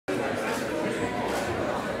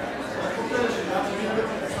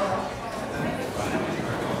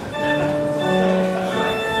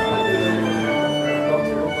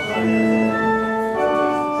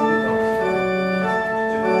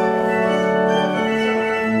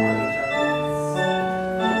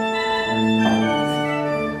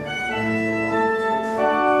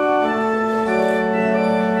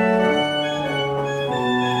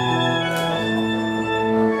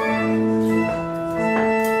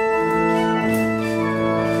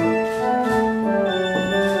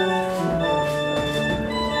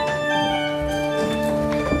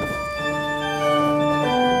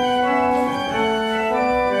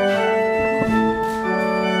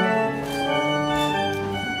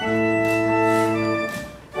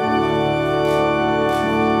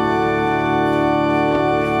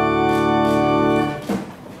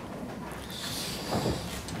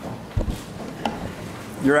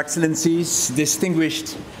Your Excellencies,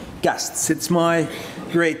 distinguished guests, it's my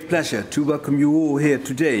great pleasure to welcome you all here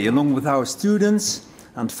today, along with our students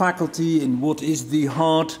and faculty in what is the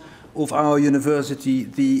heart of our university,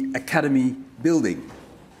 the Academy building.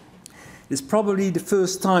 It's probably the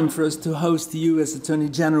first time for us to host the US Attorney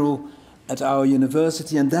General at our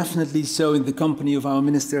university, and definitely so in the company of our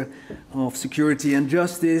Minister of Security and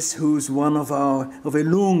Justice, who's one of a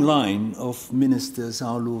long line of ministers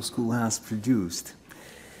our law school has produced.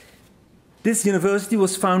 This university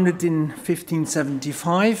was founded in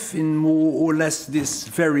 1575 in more or less this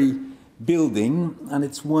very building, and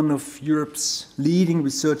it's one of Europe's leading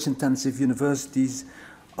research-intensive universities.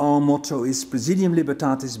 Our motto is Praesidium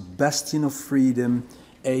Libertatis, Bastion of Freedom,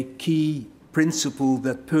 a key principle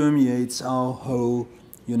that permeates our whole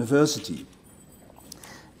university.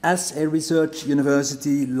 As a research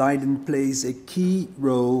university, Leiden plays a key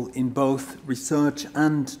role in both research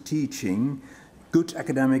and teaching. Good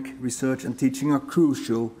academic research and teaching are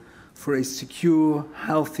crucial for a secure,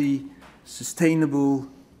 healthy, sustainable,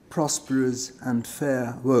 prosperous and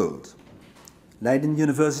fair world. Leiden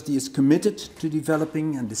University is committed to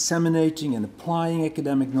developing and disseminating and applying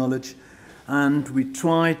academic knowledge, and we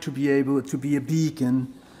try to be able to be a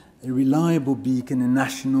beacon, a reliable beacon in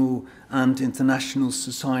national and international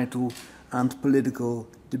societal and political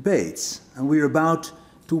debates. And we're about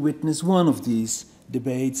to witness one of these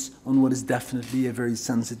debates on what is definitely a very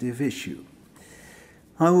sensitive issue.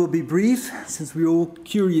 I will be brief, since we're all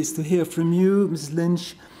curious to hear from you, Ms.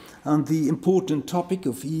 Lynch, on the important topic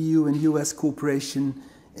of EU and US cooperation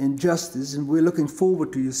in justice, and we're looking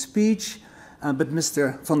forward to your speech. But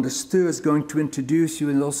Mr. van der Steur is going to introduce you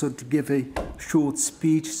and also to give a short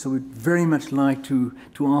speech, so we'd very much like to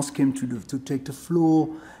ask him to take the floor.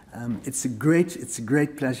 It's a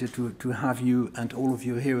great pleasure to have you and all of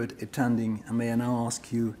you here attending, and may I now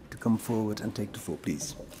ask you to come forward and take the floor,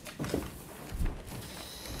 please.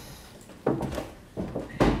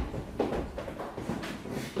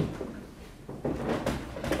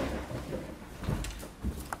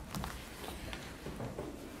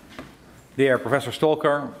 Dear Professor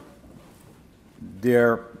Steur,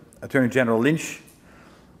 dear Attorney General Lynch,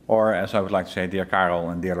 or as I would like to say, dear Karel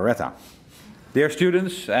and dear Loretta, dear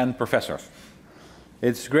students and professors,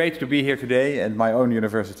 it's great to be here today at my own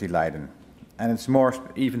university, Leiden. And it's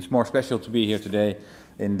even more special to be here today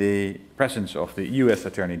in the presence of the US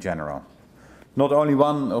Attorney General. Not only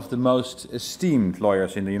one of the most esteemed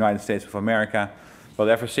lawyers in the United States of America, but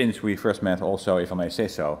ever since we first met also, if I may say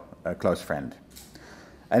so, a close friend.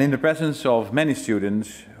 And in the presence of many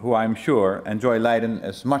students who I'm sure enjoy Leiden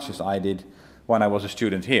as much as I did when I was a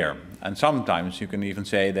student here. And sometimes you can even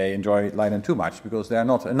say they enjoy Leiden too much because there are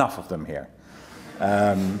not enough of them here.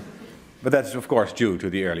 But that's of course due to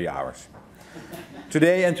the early hours.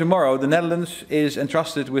 Today and tomorrow the Netherlands is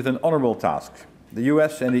entrusted with an honorable task. The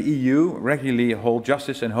US and the EU regularly hold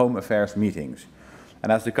justice and home affairs meetings.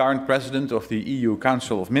 And as the current president of the EU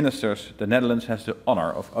Council of Ministers, the Netherlands has the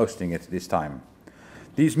honor of hosting it this time.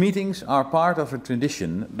 These meetings are part of a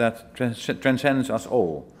tradition that transcends us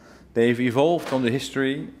all. They've evolved from the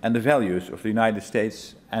history and the values of the United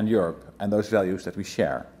States and Europe, and those values that we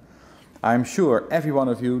share. I'm sure every one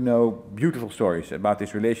of you know beautiful stories about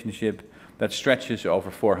this relationship that stretches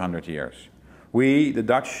over 400 years. We, the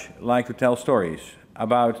Dutch, like to tell stories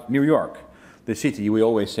about New York, the city we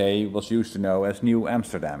always say was used to know as New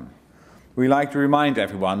Amsterdam. We like to remind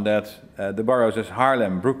everyone that the boroughs as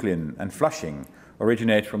Haarlem, Brooklyn and Flushing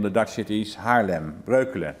originate from the Dutch cities Haarlem,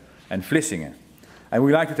 Breukelen and Vlissingen. And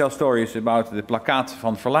we like to tell stories about the Plakkaat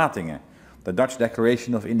van Verlatingen, the Dutch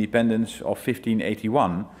Declaration of Independence of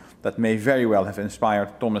 1581 that may very well have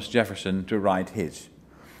inspired Thomas Jefferson to write his.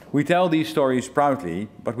 We tell these stories proudly,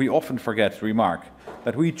 but we often forget to remark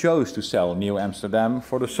that we chose to sell New Amsterdam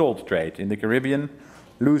for the salt trade in the Caribbean,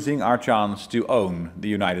 losing our chance to own the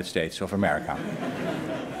United States of America.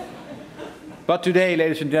 But today,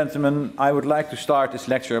 ladies and gentlemen, I would like to start this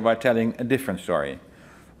lecture by telling a different story,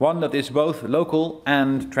 one that is both local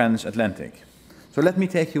and transatlantic. So let me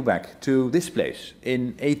take you back to this place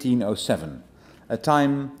in 1807, a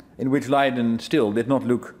time in which Leiden still did not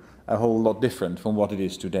look a whole lot different from what it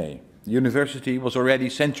is today. The university was already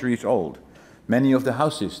centuries old. Many of the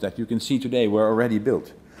houses that you can see today were already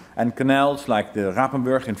built, and canals like the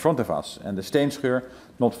Rapenburg in front of us and the Steur,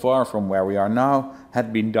 not far from where we are now,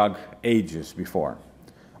 had been dug ages before.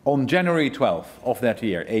 On January 12th of that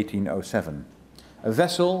year, 1807, a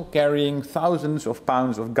vessel carrying thousands of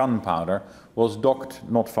pounds of gunpowder was docked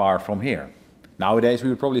not far from here. Nowadays we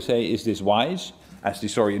would probably say, is this wise? As the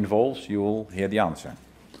story involves, you will hear the answer.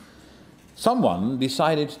 Someone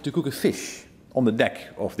decided to cook a fish on the deck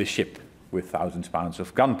of this ship. with thousands of pounds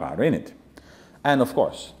of gunpowder in it. And of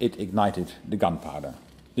course, it ignited the gunpowder.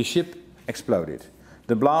 The ship exploded.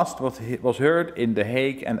 The blast was heard in The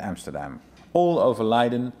Hague and Amsterdam. All over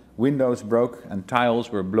Leiden, windows broke and tiles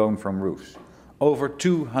were blown from roofs. Over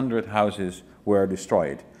 200 houses were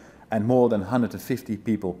destroyed, and more than 150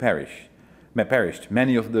 people perished,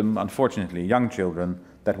 many of them, unfortunately, young children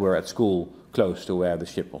that were at school close to where the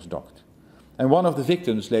ship was docked. And one of the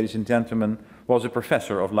victims, ladies and gentlemen, was a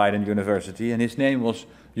professor of Leiden University, and his name was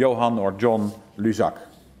Johann or John Luzak,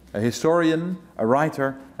 a historian, a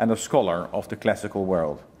writer, and a scholar of the classical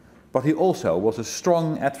world. But he also was a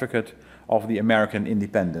strong advocate of the American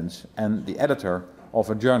independence and the editor of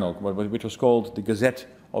a journal which was called the Gazette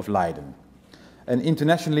of Leiden, an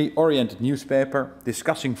internationally oriented newspaper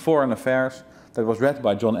discussing foreign affairs that was read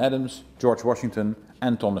by John Adams, George Washington,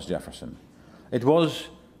 and Thomas Jefferson. It was,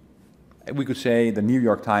 we could say, the New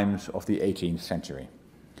York Times of the 18th century.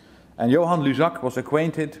 And Johann Luzak was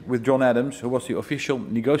acquainted with John Adams, who was the official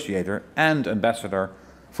negotiator and ambassador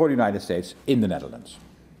for the United States in the Netherlands.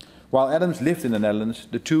 While Adams lived in the Netherlands,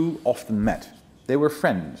 the two often met. They were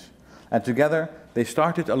friends, and together they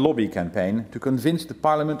started a lobby campaign to convince the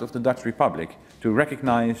Parliament of the Dutch Republic to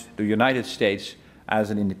recognize the United States as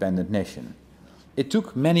an independent nation. It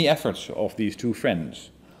took many efforts of these two friends,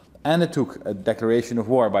 and it took a declaration of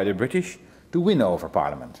war by the British to win over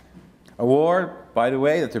Parliament. A war, by the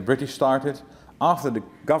way, that the British started after the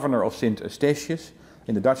governor of St. Eustatius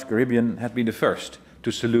in the Dutch Caribbean had been the first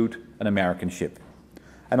to salute an American ship.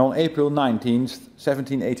 And on April 19,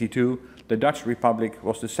 1782, the Dutch Republic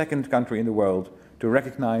was the second country in the world to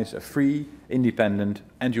recognize a free, independent,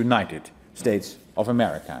 and united States of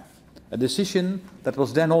America. A decision that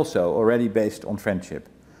was then also already based on friendship,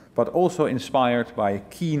 but also inspired by a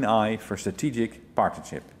keen eye for strategic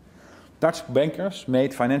partnership. Dutch bankers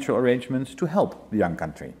made financial arrangements to help the young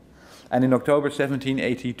country. And in October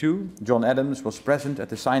 1782, John Adams was present at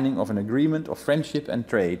the signing of an agreement of friendship and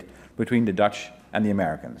trade between the Dutch and the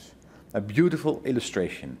Americans. A beautiful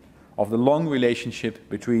illustration of the long relationship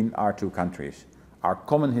between our two countries, our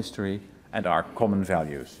common history and our common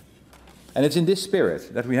values. And it's in this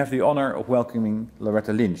spirit that we have the honor of welcoming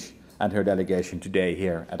Loretta Lynch and her delegation today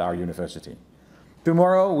here at our university.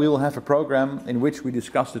 Tomorrow we will have a program in which we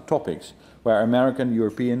discuss the topics where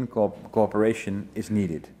American-European cooperation is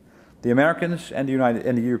needed. The Americans and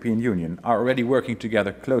the European Union are already working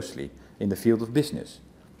together closely in the field of business,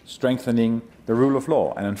 strengthening the rule of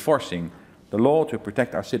law and enforcing the law to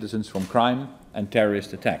protect our citizens from crime and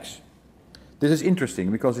terrorist attacks. This is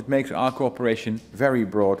interesting because it makes our cooperation very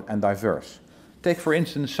broad and diverse. Take, for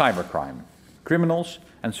instance, cybercrime. Criminals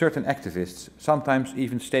and certain activists, sometimes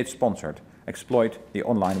even state-sponsored, exploit the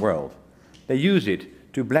online world. They use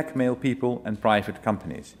it to blackmail people and private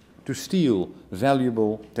companies, to steal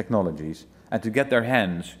valuable technologies, and to get their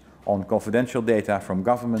hands on confidential data from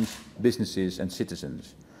governments, businesses, and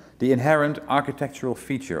citizens. The inherent architectural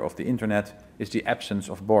feature of the Internet is the absence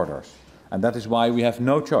of borders, and that is why we have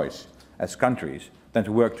no choice as countries than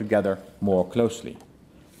to work together more closely.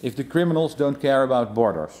 If the criminals don't care about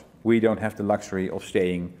borders, we don't have the luxury of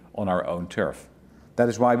staying on our own turf. That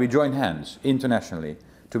is why we join hands internationally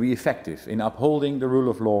to be effective in upholding the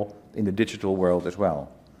rule of law in the digital world as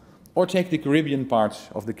well. Or take the Caribbean parts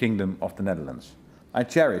of the Kingdom of the Netherlands. I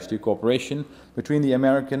cherish the cooperation between the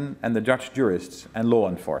American and the Dutch jurists and law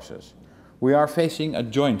enforcers. We are facing a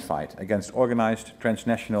joint fight against organized,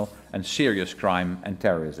 transnational and serious crime and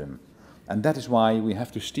terrorism. And that is why we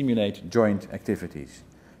have to stimulate joint activities,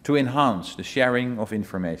 to enhance the sharing of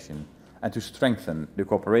information, and to strengthen the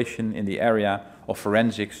cooperation in the area of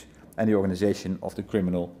forensics and the organization of the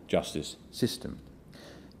criminal justice system.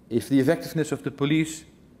 If the effectiveness of the police,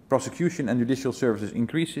 prosecution and judicial services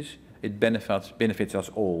increases, it benefits us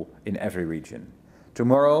all in every region.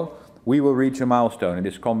 Tomorrow, we will reach a milestone in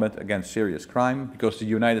this combat against serious crime because the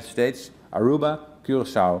United States, Aruba,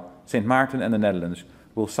 Curaçao, St. Maarten and the Netherlands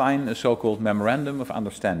will sign a so-called Memorandum of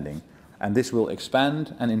Understanding, and this will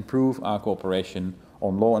expand and improve our cooperation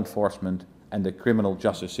on law enforcement and the criminal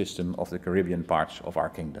justice system of the Caribbean parts of our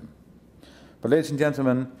kingdom. But ladies and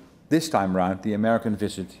gentlemen, this time round the American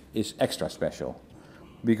visit is extra special,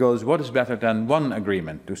 because what is better than one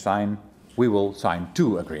agreement to sign? We will sign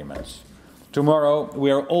two agreements. Tomorrow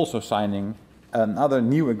we are also signing another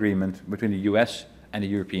new agreement between the US and the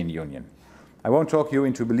European Union. I won't talk you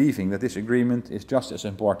into believing that this agreement is just as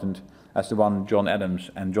important as the one John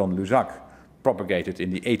Adams and John Luzak propagated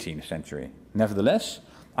in the 18th century. Nevertheless,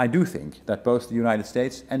 I do think that both the United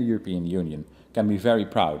States and the European Union can be very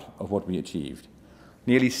proud of what we achieved.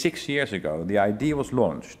 Nearly 6 years ago, the idea was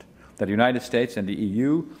launched that the United States and the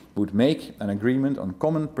EU would make an agreement on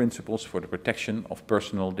common principles for the protection of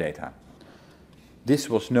personal data. This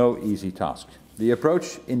was no easy task. The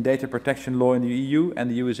approach in data protection law in the EU and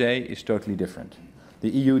the USA is totally different. The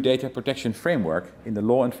EU data protection framework in the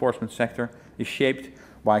law enforcement sector is shaped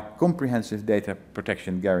by comprehensive data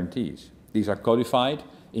protection guarantees. These are codified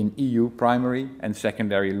in EU primary and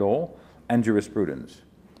secondary law and jurisprudence.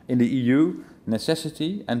 In the EU,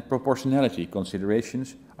 necessity and proportionality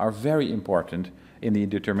considerations are very important in the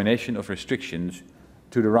determination of restrictions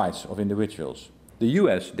to the rights of individuals. The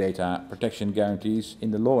US data protection guarantees in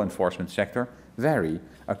the law enforcement sector vary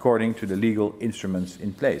according to the legal instruments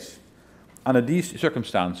in place. Under these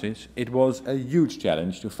circumstances, it was a huge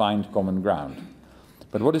challenge to find common ground.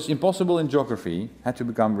 But what is impossible in geography had to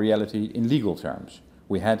become reality in legal terms.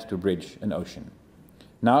 We had to bridge an ocean.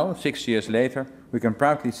 Now, 6 years later, we can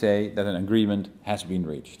proudly say that an agreement has been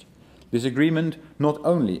reached. This agreement not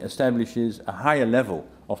only establishes a higher level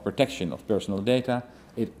of protection of personal data,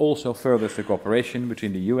 it also furthers the cooperation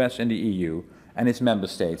between the US and the EU and its member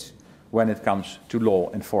states when it comes to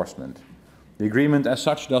law enforcement. The agreement as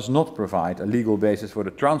such does not provide a legal basis for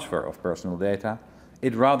the transfer of personal data.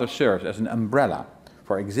 It rather serves as an umbrella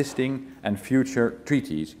for existing and future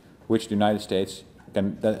treaties with the United States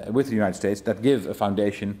that give a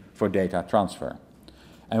foundation for data transfer.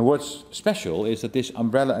 And what's special is that this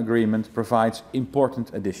umbrella agreement provides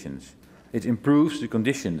important additions. It improves the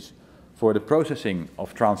conditions for the processing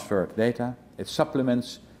of transferred data, it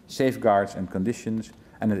supplements safeguards and conditions,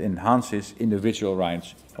 and it enhances individual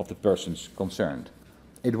rights of the persons concerned.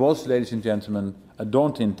 It was, ladies and gentlemen, a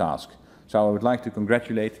daunting task, so I would like to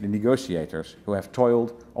congratulate the negotiators who have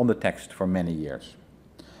toiled on the text for many years.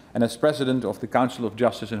 And as President of the Council of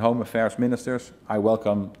Justice and Home Affairs Ministers, I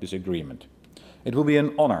welcome this agreement. It will be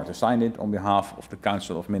an honor to sign it on behalf of the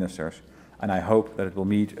Council of Ministers, and I hope that it will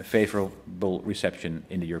meet a favorable reception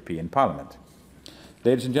in the European Parliament.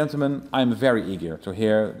 Ladies and gentlemen, I am very eager to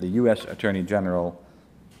hear the US Attorney General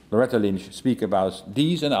Loretta Lynch speak about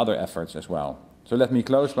these and other efforts as well. So let me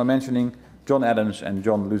close by mentioning John Adams and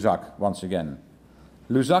John Luzak once again.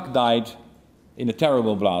 Luzak died in a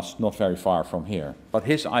terrible blast not very far from here, but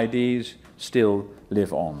his ideas still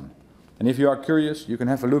live on. And if you are curious, you can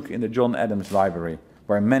have a look in the John Adams Library,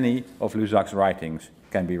 where many of Luzak's writings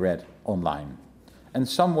can be read online. And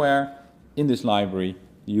somewhere in this library,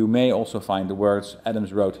 you may also find the words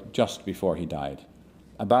Adams wrote just before he died,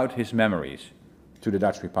 about his memories to the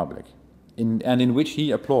Dutch Republic, in which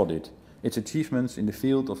he applauded its achievements in the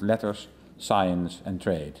field of letters, science, and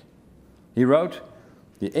trade. He wrote,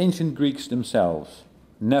 "The ancient Greeks themselves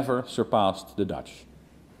never surpassed the Dutch,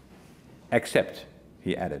 except,"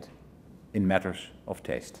 he added, "in matters of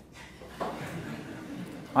taste."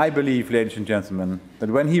 I believe, ladies and gentlemen,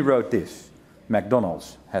 that when he wrote this,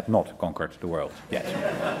 McDonald's had not conquered the world yet.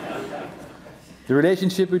 The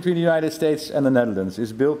relationship between the United States and the Netherlands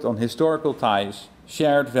is built on historical ties,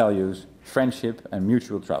 shared values, friendship, and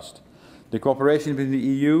mutual trust. The cooperation between the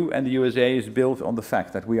EU and the USA is built on the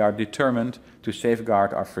fact that we are determined to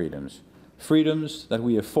safeguard our freedoms. Freedoms that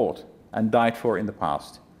we have fought and died for in the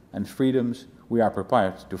past, and freedoms we are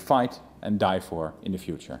prepared to fight and die for in the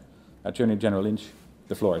future. Attorney General Lynch,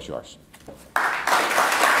 the floor is yours.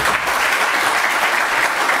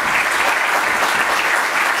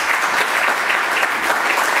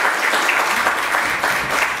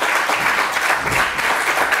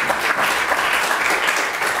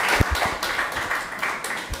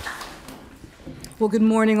 Well, good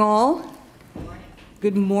morning, all.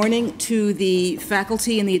 Good morning to the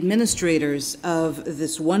faculty and the administrators of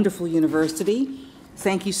this wonderful university.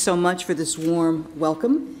 Thank you so much for this warm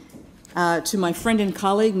welcome. To my friend and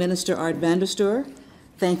colleague, Minister Art van der Steur,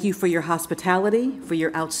 thank you for your hospitality, for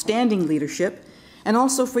your outstanding leadership, and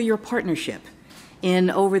also for your partnership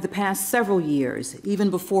in over the past several years,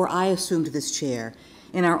 even before I assumed this chair,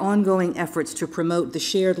 in our ongoing efforts to promote the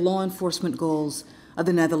shared law enforcement goals of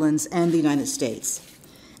the Netherlands and the United States.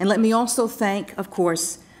 And let me also thank, of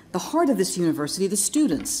course, the heart of this university, the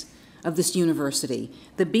students of this university,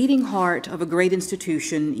 the beating heart of a great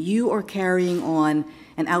institution. You are carrying on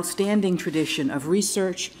an outstanding tradition of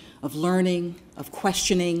research, of learning, of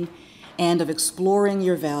questioning, and of exploring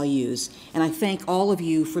your values. And I thank all of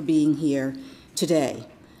you for being here today.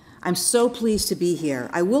 I'm so pleased to be here.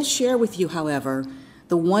 I will share with you, however,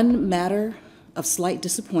 the one matter of slight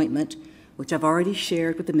disappointment, which I've already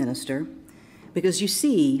shared with the minister, because you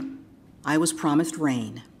see, I was promised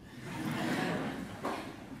rain.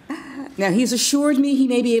 Now, he's assured me he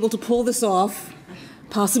may be able to pull this off,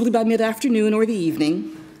 possibly by mid-afternoon or the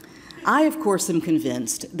evening, I, of course, am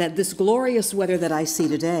convinced that this glorious weather that I see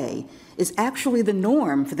today is actually the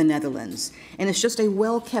norm for the Netherlands, and it's just a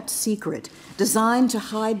well-kept secret designed to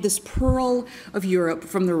hide this pearl of Europe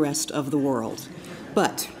from the rest of the world.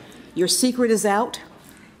 But your secret is out.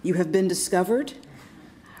 You have been discovered.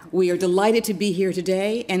 We are delighted to be here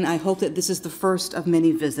today, and I hope that this is the first of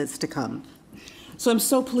many visits to come. So I'm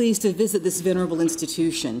so pleased to visit this venerable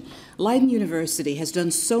institution. Leiden University has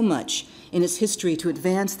done so much in its history to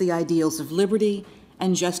advance the ideals of liberty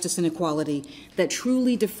and justice and equality that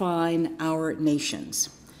truly define our nations.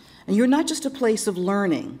 And you're not just a place of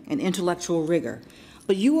learning and intellectual rigor,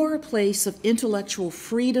 but you are a place of intellectual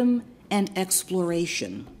freedom and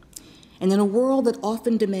exploration. And in a world that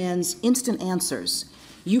often demands instant answers,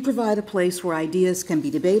 you provide a place where ideas can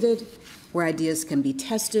be debated, where ideas can be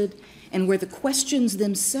tested, and where the questions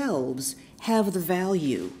themselves have the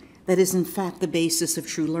value that is in fact the basis of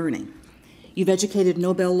true learning. You've educated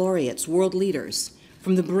Nobel laureates, world leaders,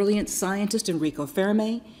 from the brilliant scientist Enrico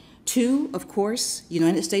Fermi to, of course,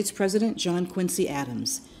 United States President John Quincy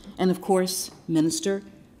Adams, and of course, Minister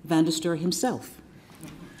van der Steur himself.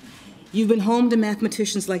 You've been home to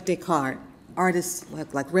mathematicians like Descartes, artists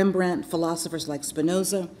like Rembrandt, philosophers like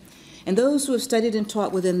Spinoza, and those who have studied and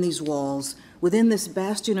taught within these walls, within this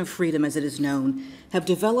bastion of freedom as it is known, have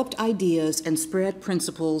developed ideas and spread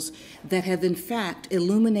principles that have in fact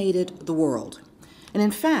illuminated the world. And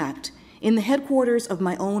in fact, in the headquarters of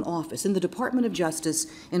my own office, in the Department of Justice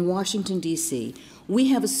in Washington, D.C., we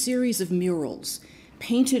have a series of murals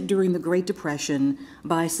painted during the Great Depression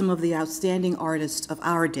by some of the outstanding artists of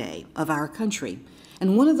our day, of our country.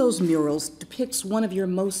 And one of those murals depicts one of your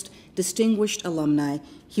most distinguished alumni,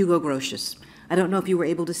 Hugo Grotius. I don't know if you were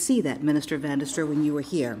able to see that, Minister van der Steur, when you were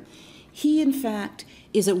here. He, in fact,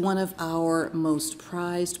 is at one of our most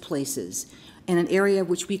prized places in an area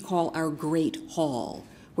which we call our Great Hall,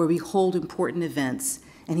 where we hold important events,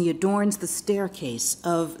 and he adorns the staircase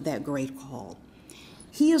of that Great Hall.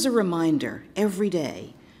 He is a reminder every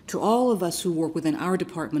day to all of us who work within our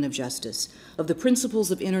Department of Justice of the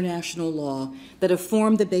principles of international law that have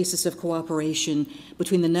formed the basis of cooperation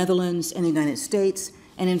between the Netherlands and the United States,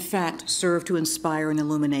 and in fact serve to inspire and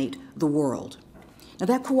illuminate the world. Now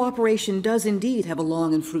that cooperation does indeed have a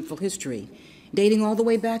long and fruitful history, dating all the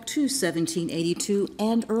way back to 1782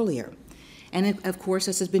 and earlier. And of course,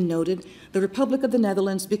 as has been noted, the Republic of the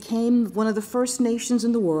Netherlands became one of the first nations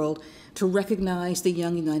in the world to recognize the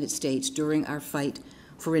young United States during our fight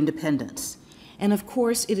for independence. And of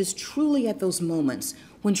course, it is truly at those moments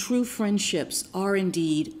when true friendships are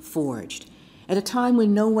indeed forged, at a time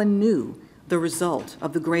when no one knew the result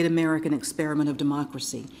of the great American experiment of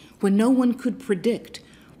democracy, when no one could predict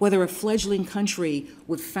whether a fledgling country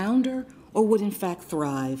would founder or would in fact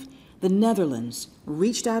thrive. The Netherlands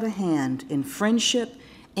reached out a hand in friendship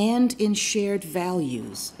and in shared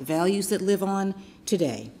values, values that live on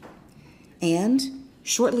today. And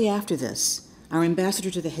shortly after this, our ambassador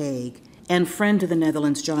to The Hague and friend to the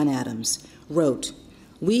Netherlands, John Adams, wrote,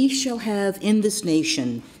 "We shall have in this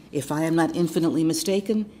nation, if I am not infinitely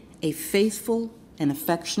mistaken, a faithful and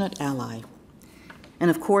affectionate ally." And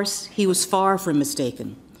of course, he was far from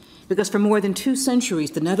mistaken, because for more than 2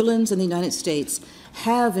 centuries, the Netherlands and the United States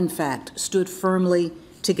have, in fact, stood firmly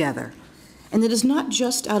together. And it is not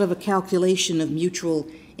just out of a calculation of mutual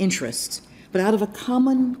interests, but out of a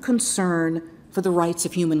common concern for the rights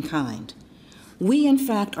of humankind. We, in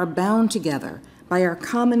fact, are bound together by our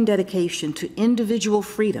common dedication to individual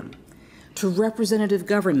freedom, to representative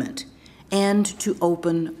government, and to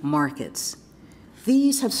open markets.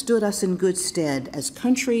 These have stood us in good stead as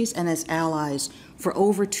countries and as allies for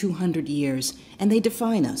over 200 years, and they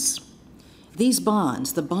define us. These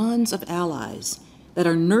bonds, the bonds of allies that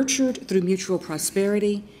are nurtured through mutual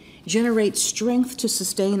prosperity, generate strength to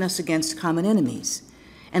sustain us against common enemies.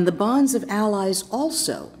 And the bonds of allies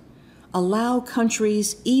also allow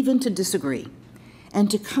countries even to disagree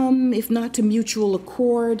and to come, if not to mutual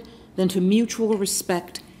accord, then to mutual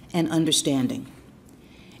respect and understanding.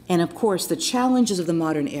 And of course, the challenges of the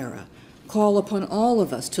modern era call upon all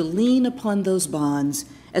of us to lean upon those bonds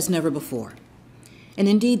as never before. And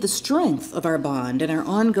indeed, the strength of our bond and our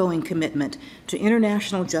ongoing commitment to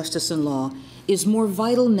international justice and law is more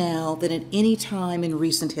vital now than at any time in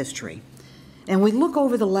recent history. And we look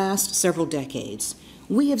over the last several decades,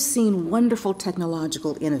 we have seen wonderful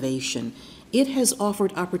technological innovation. It has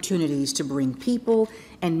offered opportunities to bring people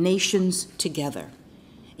and nations together.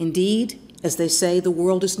 Indeed, as they say, the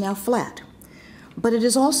world is now flat. But it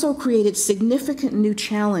has also created significant new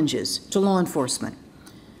challenges to law enforcement.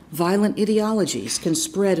 Violent ideologies can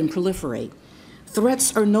spread and proliferate.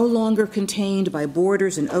 Threats are no longer contained by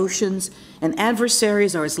borders and oceans, and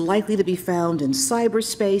adversaries are as likely to be found in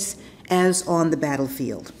cyberspace as on the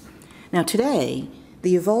battlefield. Now today,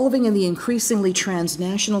 the evolving and the increasingly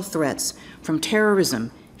transnational threats from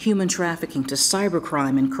terrorism, human trafficking to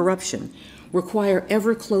cybercrime and corruption require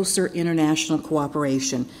ever closer international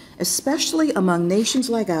cooperation, especially among nations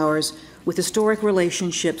like ours with historic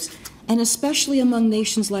relationships, and especially among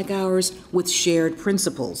nations like ours with shared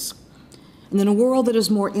principles. And in a world that is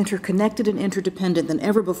more interconnected and interdependent than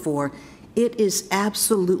ever before, it is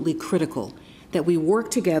absolutely critical that we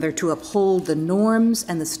work together to uphold the norms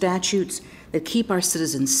and the statutes that keep our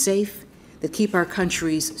citizens safe, that keep our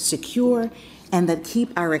countries secure, and that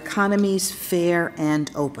keep our economies fair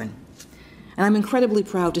and open. And I'm incredibly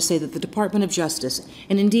proud to say that the Department of Justice,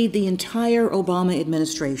 and indeed the entire Obama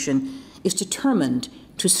administration, is determined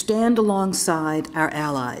to stand alongside our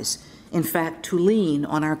allies, in fact, to lean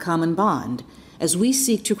on our common bond as we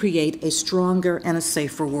seek to create a stronger and a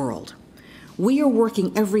safer world. We are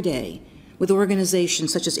working every day with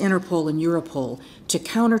organizations such as Interpol and Europol to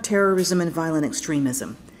counter terrorism and violent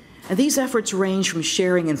extremism. And these efforts range from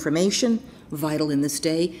sharing information, vital in this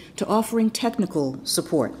day, to offering technical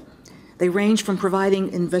support. They range from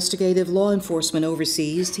providing investigative law enforcement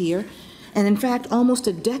overseas here, and in fact, almost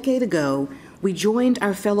a decade ago, we joined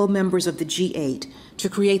our fellow members of the G8 to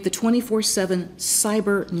create the 24/7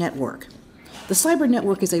 Cyber Network. The Cyber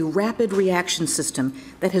Network is a rapid reaction system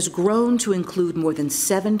that has grown to include more than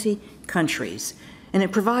 70 countries, and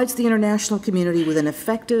it provides the international community with an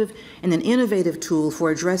effective and an innovative tool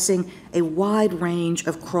for addressing a wide range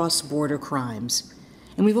of cross-border crimes.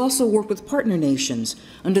 And we've also worked with partner nations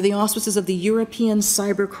under the auspices of the European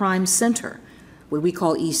Cybercrime Center, what we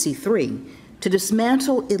call EC3, to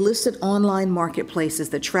dismantle illicit online marketplaces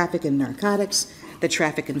that traffic in narcotics, that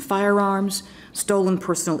traffic in firearms, stolen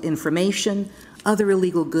personal information, other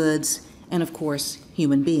illegal goods, and of course,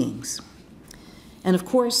 human beings. And of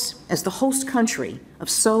course, as the host country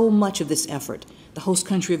of so much of this effort, the host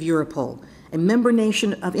country of Europol, a member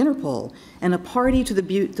nation of Interpol, and a party to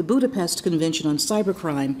the Budapest Convention on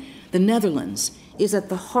Cybercrime, the Netherlands is at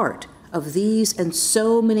the heart of these and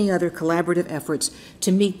so many other collaborative efforts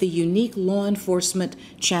to meet the unique law enforcement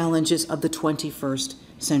challenges of the 21st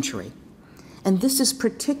century. And this is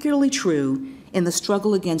particularly true in the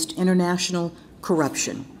struggle against international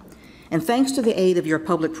corruption. And thanks to the aid of your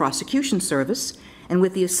Public Prosecution Service, and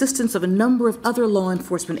with the assistance of a number of other law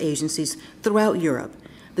enforcement agencies throughout Europe,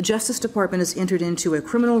 the Justice Department has entered into a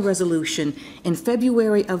criminal resolution in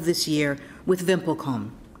February of this year with VimpelCom.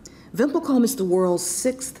 VimpelCom is the world's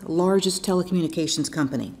 6th largest telecommunications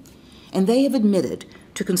company, and they have admitted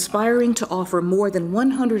to conspiring to offer more than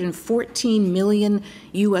 $114 million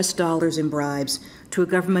in bribes to a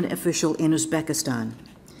government official in Uzbekistan.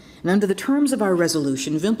 And under the terms of our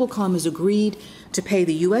resolution, VimpelCom has agreed to pay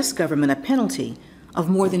the U.S. government a penalty of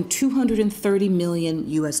more than $230 million.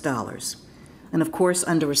 And of course,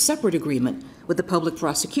 under a separate agreement with the Public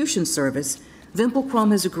Prosecution Service,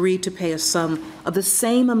 VimpelCom has agreed to pay a sum of the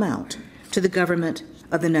same amount to the government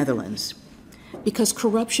of the Netherlands. Because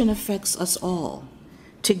corruption affects us all.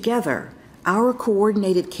 Together, our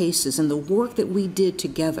coordinated cases and the work that we did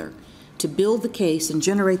together to build the case and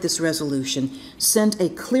generate this resolution sent a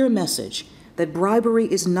clear message that bribery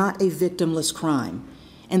is not a victimless crime,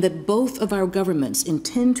 and that both of our governments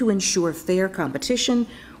intend to ensure fair competition,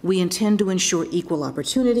 we intend to ensure equal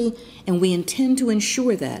opportunity, and we intend to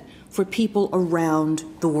ensure that for people around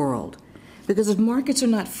the world. Because if markets are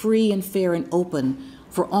not free and fair and open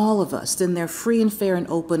for all of us, then they're free and fair and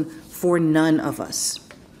open for none of us.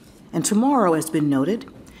 And tomorrow, as has been noted,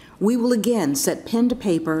 we will again set pen to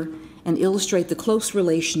paper and illustrate the close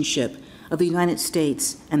relationship of the United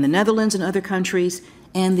States and the Netherlands and other countries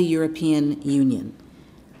and the European Union.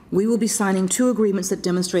 We will be signing 2 agreements that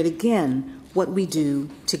demonstrate again what we do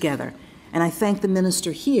together. And I thank the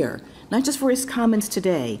minister here, not just for his comments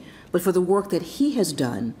today, but for the work that he has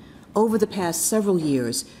done over the past several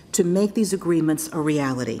years to make these agreements a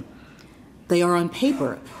reality. They are on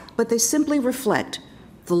paper, but they simply reflect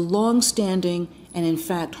the long-standing and in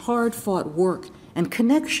fact hard-fought work and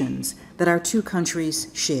connections that our 2 countries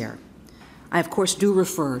share. I, of course, do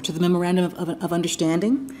refer to the Memorandum of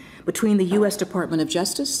Understanding between the U.S. Department of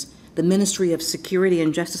Justice, the Ministry of Security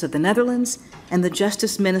and Justice of the Netherlands, and the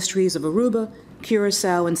Justice Ministries of Aruba,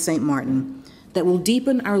 Curaçao, and St. Martin that will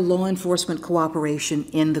deepen our law enforcement cooperation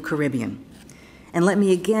in the Caribbean. And let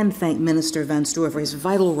me again thank Minister Van Steur for his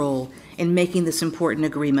vital role in making this important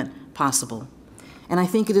agreement possible. And I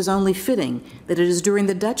think it is only fitting that it is during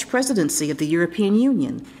the Dutch presidency of the European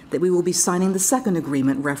Union that we will be signing the second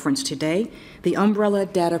agreement referenced today, the Umbrella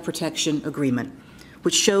Data Protection Agreement,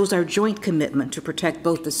 which shows our joint commitment to protect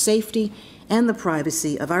both the safety and the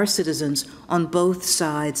privacy of our citizens on both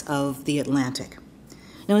sides of the Atlantic.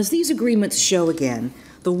 Now, as these agreements show again,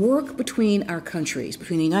 the work between our countries,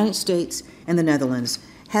 between the United States and the Netherlands,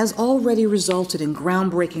 has already resulted in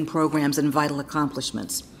groundbreaking programs and vital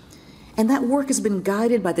accomplishments. And that work has been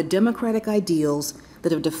guided by the democratic ideals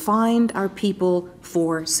that have defined our people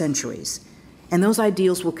for centuries. And those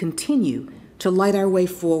ideals will continue to light our way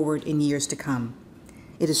forward in years to come.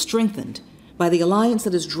 It is strengthened by the alliance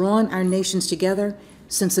that has drawn our nations together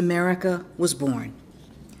since America was born.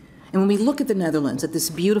 And when we look at the Netherlands, at this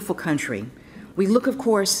beautiful country, we look, of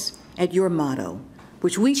course, at your motto,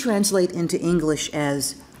 which we translate into English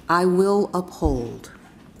as, "I will uphold."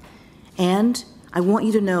 And I want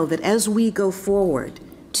you to know that as we go forward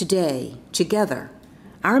today, together,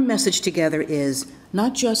 our message together is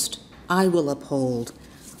not just "I will uphold,"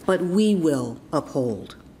 but "we will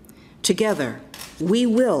uphold." Together, we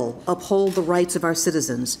will uphold the rights of our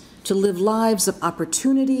citizens to live lives of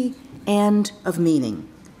opportunity and of meaning.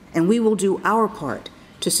 And we will do our part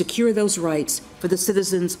to secure those rights for the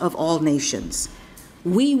citizens of all nations.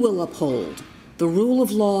 We will uphold the rule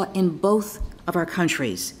of law in both of our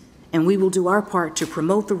countries, and we will do our part to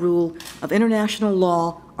promote the rule of international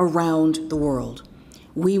law around the world.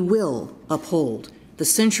 We will uphold the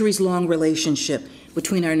centuries-long relationship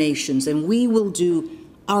between our nations, and we will do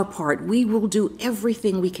our part. We will do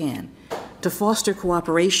everything we can to foster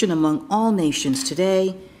cooperation among all nations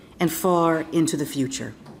today and far into the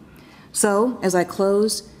future. So, as I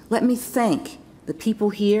close, let me thank the people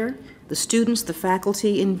here, the students, the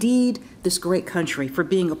faculty, indeed this great country, for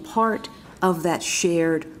being a part of that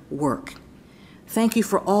shared work. Thank you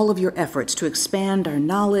for all of your efforts to expand our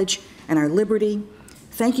knowledge and our liberty.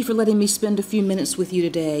 Thank you for letting me spend a few minutes with you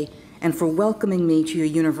today and for welcoming me to your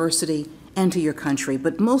university and to your country.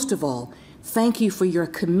 But most of all, thank you for your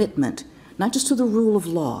commitment, not just to the rule of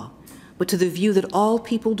law, but to the view that all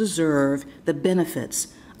people deserve the benefits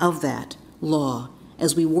of that law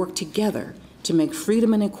as we work together to make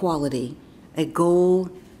freedom and equality a goal,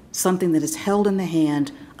 something that is held in the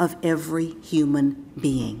hand of every human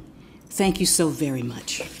being. Thank you so very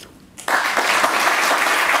much.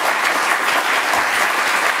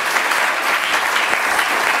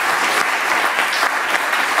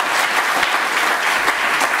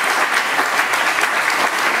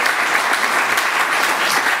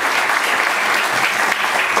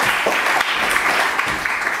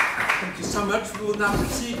 We will now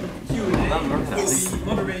proceed with the Q&A. Will be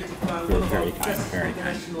moderated by one of our professors of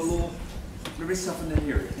international law, Larissa van den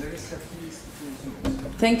Heeren. Larissa, please.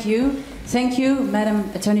 Thank you. Thank you, Madam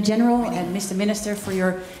Attorney General and Mr. Minister, for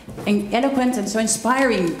your eloquent and so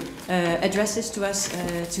inspiring addresses to us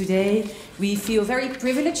today. We feel very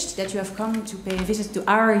privileged that you have come to pay a visit to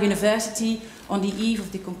our university on the eve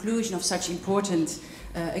of the conclusion of such important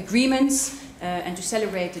agreements. And to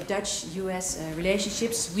celebrate the Dutch-US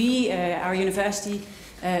relationships. Our university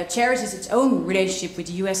cherishes its own relationship with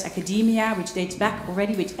the US academia, which dates back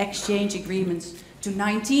already with exchange agreements to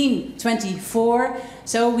 1924.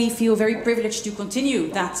 So we feel very privileged to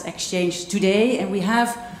continue that exchange today. And we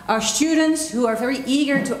have our students who are very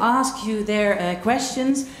eager to ask you their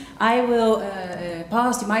questions. I will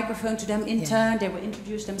pass the microphone to them in turn. They will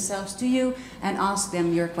introduce themselves to you and ask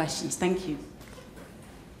them your questions. Thank you.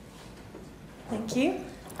 Thank you.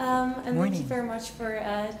 And thank you very much for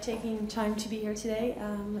taking time to be here today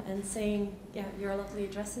and saying your lovely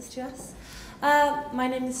addresses to us. My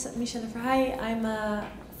name is Michelle Verheij. I'm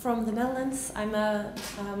from the Netherlands. I'm a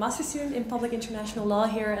master's student in public international law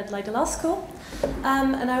here at Leiden Law School.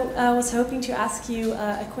 And I was hoping to ask you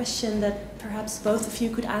a question that perhaps both of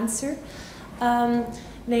you could answer.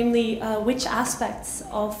 Namely, which aspects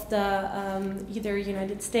of the either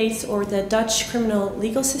United States or the Dutch criminal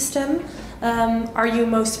legal system are you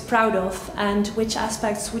most proud of, and which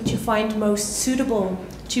aspects would you find most suitable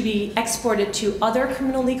to be exported to other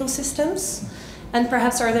criminal legal systems? And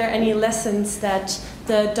perhaps are there any lessons that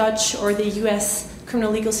the Dutch or the US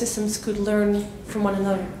criminal legal systems could learn from one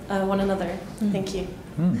another? Thank you.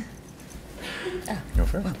 Go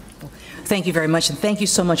first. Thank you very much, and thank you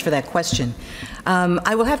so much for that question.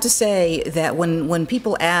 I will have to say that when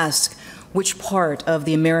people ask which part of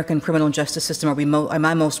the American criminal justice system am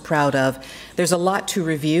I most proud of, there's a lot to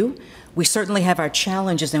review. We certainly have our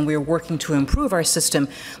challenges and we're working to improve our system,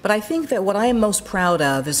 but I think that what I am most proud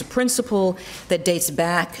of is a principle that dates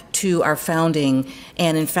back to our founding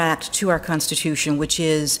and in fact to our Constitution, which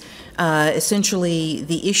is essentially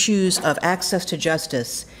the issues of access to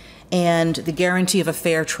justice and the guarantee of a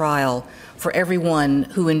fair trial for everyone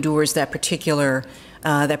who endures that particular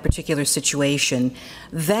situation.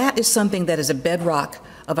 That is something that is a bedrock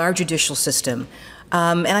of our judicial system.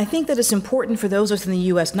 And I think that it's important for those of us in the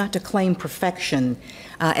U.S. not to claim perfection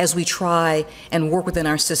as we try and work within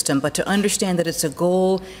our system, but to understand that it's a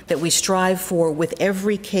goal that we strive for with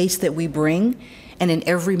every case that we bring and in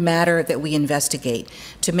every matter that we investigate,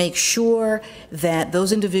 to make sure that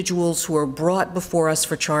those individuals who are brought before us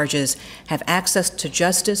for charges have access to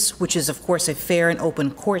justice, which is, of course, a fair and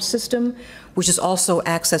open court system, which is also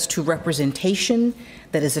access to representation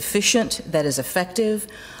that is efficient, that is effective,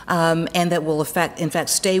 and that will, in fact,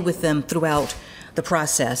 stay with them throughout the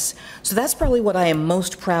process. So that's probably what I am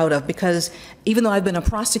most proud of, because even though I've been a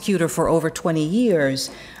prosecutor for over 20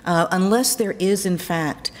 years, unless there is, in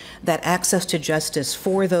fact, that access to justice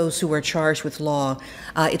for those who are charged with law,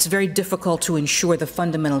 it's very difficult to ensure the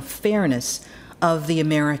fundamental fairness of the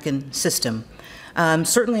American system.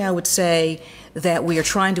 Certainly, I would say that we are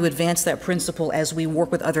trying to advance that principle as we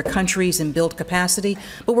work with other countries and build capacity,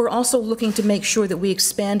 but we're also looking to make sure that we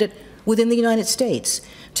expand it within the United States,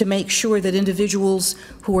 to make sure that individuals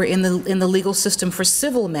who are in the legal system for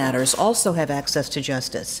civil matters also have access to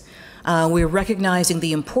justice. We're recognizing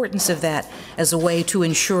the importance of that as a way to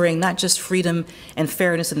ensuring not just freedom and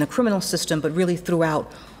fairness in the criminal system, but really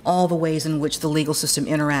throughout all the ways in which the legal system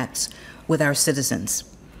interacts with our citizens.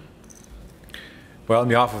 Well, on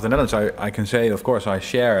behalf of the Netherlands, I can say, of course, I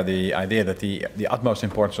share the idea that the utmost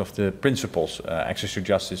importance of the principles, access to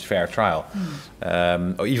justice, fair trial,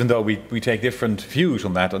 even though we take different views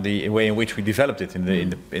on that, on the way in which we developed it in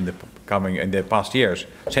the past years,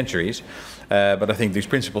 centuries, but I think these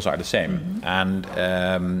principles are the same, and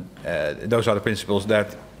those are the principles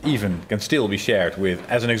that even can still be shared with,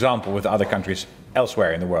 as an example, with other countries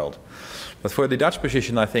elsewhere in the world. But for the Dutch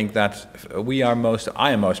position, I think that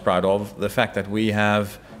I am most proud of the fact that we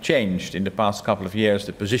have changed in the past couple of years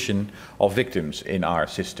the position of victims in our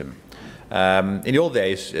system. In the old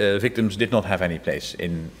days, victims did not have any place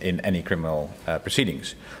in any criminal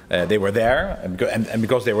proceedings. They were there, and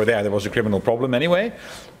because they were there was a criminal problem anyway,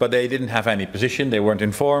 but they didn't have any position, they weren't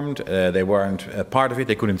informed, they weren't part of it,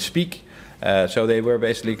 they couldn't speak, so they were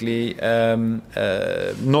basically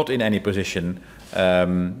not in any position.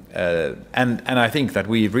 And I think that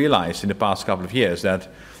we've realized in the past couple of years that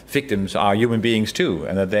victims are human beings too,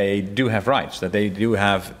 and that they do have rights, that they do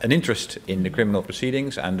have an interest in the criminal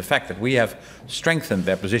proceedings, and the fact that we have strengthened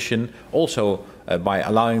their position also by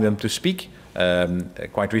allowing them to speak,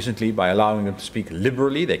 quite recently by allowing them to speak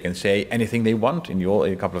liberally. They can say anything they want.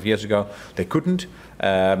 A couple of years ago they couldn't,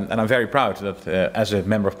 and I'm very proud that as a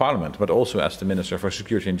member of parliament, but also as the Minister for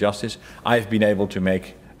Security and Justice, I've been able to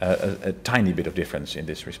make a tiny bit of difference in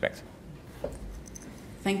this respect.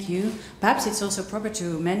 Thank you. Perhaps it's also proper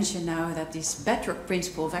to mention now that this bedrock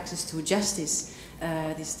principle of access to justice,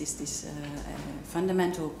 this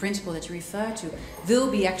fundamental principle that you refer to, will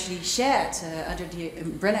be actually shared under the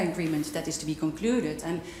umbrella agreement that is to be concluded,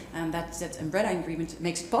 and that umbrella agreement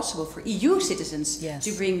makes it possible for EU citizens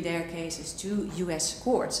to bring their cases to US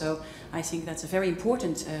court. So I think that's a very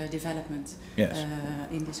important development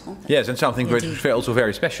in this context. Yes, and something which is also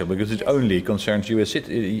very special, because it only concerns EU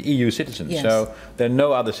citizens. Yes. So there are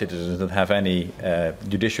no other citizens that have any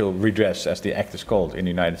judicial redress, as the act is called, in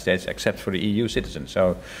the United States, except for the EU citizens.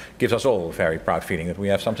 So it gives us all a very proud feeling that we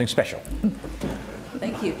have something special.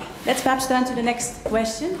 Thank you. Let's perhaps turn to the next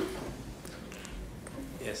question.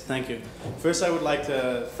 Yes, thank you. First, I would like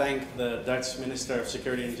to thank the Dutch Minister of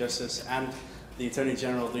Security and Justice and the Attorney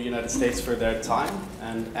General of the United States for their time,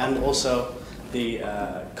 and also the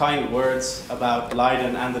kind words about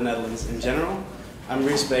Leiden and the Netherlands in general. I'm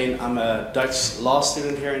Rhys Bain. I'm a Dutch law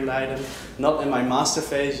student here in Leiden. Not in my master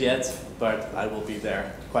phase yet, but I will be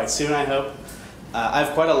there quite soon, I hope. I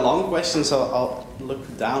have quite a long question, so I'll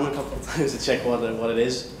look down a couple of times to check what it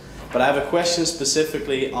is. But I have a question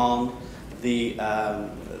specifically on the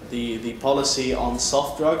policy on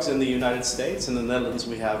soft drugs in the United States. In the Netherlands,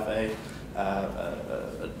 we have a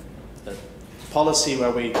policy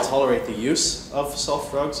where we tolerate the use of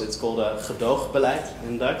soft drugs. It's called a gedoogbeleid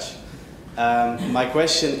in Dutch. My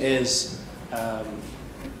question is,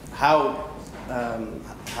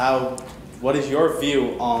 what is your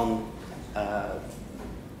view on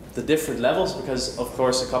the different levels? Because, of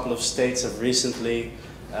course, a couple of states have recently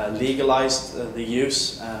legalized the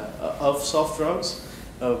use of soft drugs.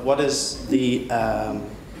 What is the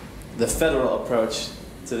the federal approach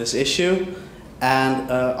to this issue,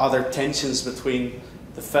 and are there tensions between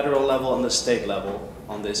the federal level and the state level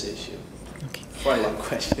on this issue? Okay. Quite a long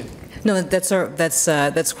question. No,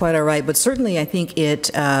 that's quite all right. But certainly, I think it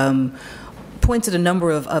points at a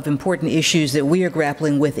number of important issues that we are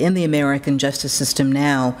grappling with in the American justice system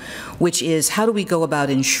now, which is how do we go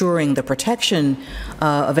about ensuring the protection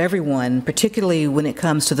of everyone, particularly when it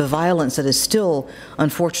comes to the violence that is still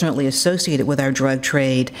unfortunately associated with our drug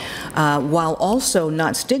trade, while also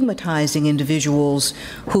not stigmatizing individuals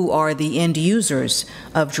who are the end users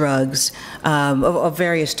of drugs of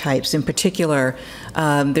various types. In particular,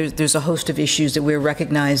 there's a host of issues that we're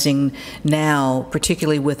recognizing now,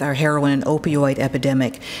 particularly with our heroin and opioid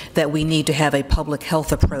epidemic, that we need to have a public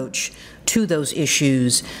health approach to those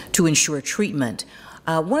issues to ensure treatment.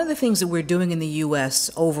 One of the things that we're doing in the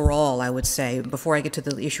U.S. overall, I would say, before I get to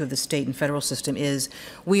the issue of the state and federal system, is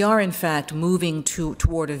we are in fact moving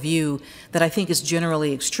toward a view that I think is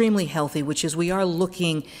generally extremely healthy, which is we are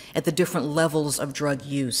looking at the different levels of drug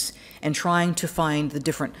use and trying to find the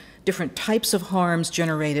different types of harms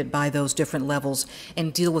generated by those different levels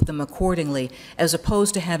and deal with them accordingly, as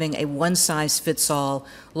opposed to having a one-size-fits-all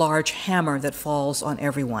large hammer that falls on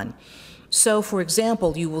everyone. So, for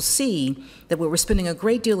example, you will see that what we're spending a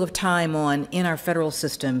great deal of time on in our federal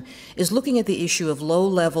system is looking at the issue of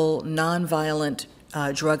low-level, nonviolent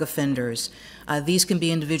drug offenders. These can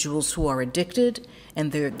be individuals who are addicted,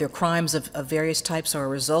 and their crimes of various types are a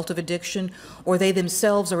result of addiction, or they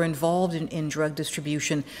themselves are involved in drug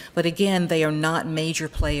distribution, but again, they are not major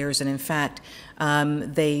players, and in fact,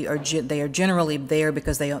 they are generally there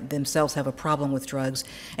because they themselves have a problem with drugs,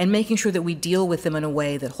 and making sure that we deal with them in a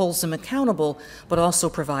way that holds them accountable, but also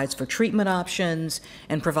provides for treatment options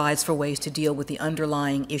and provides for ways to deal with the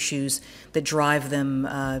underlying issues that drive them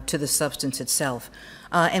to the substance itself.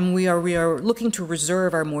 And we are looking to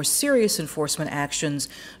reserve our more serious enforcement actions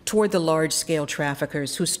toward the large-scale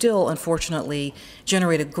traffickers who still, unfortunately,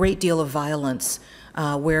 generate a great deal of violence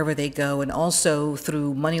wherever they go, and also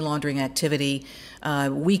through money laundering activity,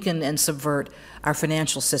 weaken and subvert our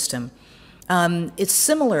financial system. It's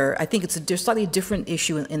similar, I think it's a slightly different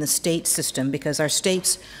issue in the state system, because our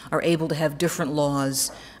states are able to have different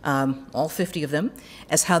laws, all 50 of them,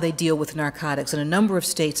 as how they deal with narcotics. And a number of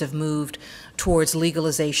states have moved towards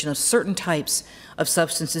legalization of certain types of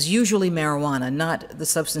substances, usually marijuana, not the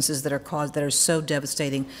substances that are so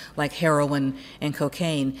devastating like heroin and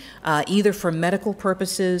cocaine, either for medical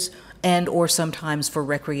purposes and or sometimes for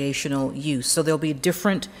recreational use. So there'll be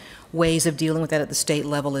different ways of dealing with that at the state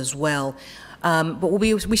level as well. But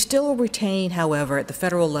we still retain, however, at the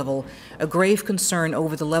federal level, a grave concern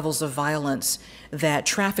over the levels of violence that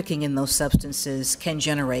trafficking in those substances can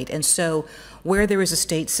generate. And so where there is a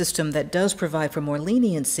state system that does provide for more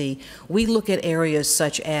leniency, we look at areas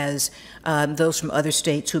such as those from other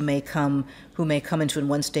states who may come into in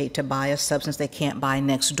one state to buy a substance they can't buy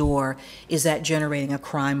next door. Is that generating a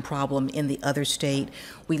crime problem in the other state?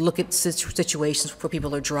 We look at situations where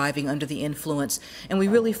people are driving under the influence, and we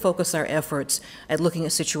really focus our efforts at looking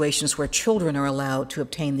at situations where children are allowed to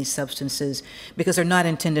obtain these substances, because they're not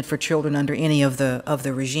intended for children under any of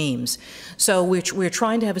the regimes. So we're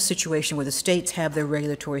trying to have a situation where the states have their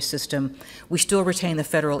regulatory system. We still retain the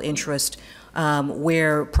federal interest,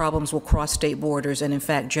 where problems will cross state borders and in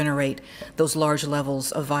fact generate those large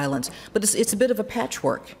levels of violence. But it's a bit of a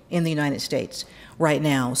patchwork in the United States right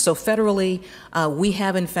now. So federally, we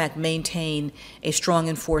have in fact maintained a strong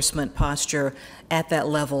enforcement posture at that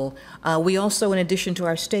level. We also, in addition to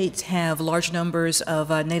our states, have large numbers of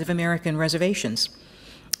Native American reservations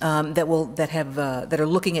that are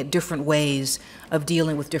looking at different ways of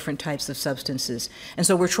dealing with different types of substances. And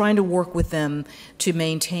so we're trying to work with them to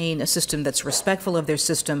maintain a system that's respectful of their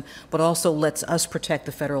system, but also lets us protect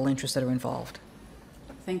the federal interests that are involved.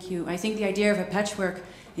 Thank you. I think the idea of a patchwork,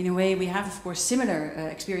 in a way, we have, of course, similar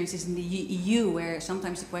experiences in the EU, where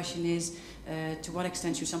sometimes the question is, to what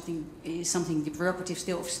extent is something the prerogative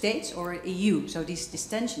still of states or EU? So this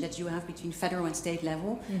tension that you have between federal and state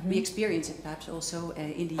level, we experience it perhaps also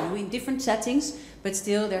in the EU in different settings, but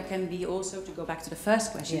still there can be also, to go back to the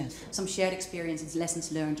first question, some shared experiences,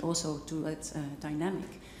 lessons learned also to that dynamic.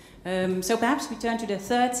 So perhaps we turn to the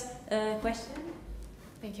third question.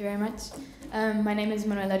 Thank you very much. My name is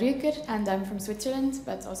Manuela Rüker, and I'm from Switzerland,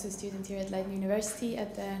 but also a student here at Leiden University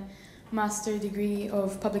at the Master degree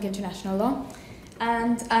of Public International Law.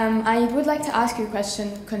 And I would like to ask you a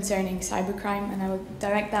question concerning cybercrime, and I will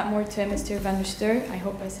direct that more to Mr. van der Steur. I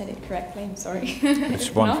hope I said it correctly, I'm sorry.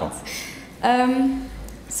 It's wonderful.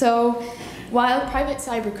 So, while private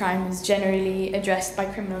cybercrime is generally addressed by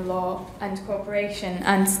criminal law and cooperation,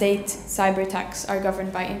 and state cyber attacks are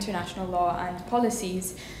governed by international law and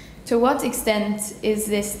policies, to what extent is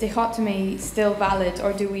this dichotomy still valid,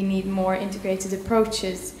 or do we need more integrated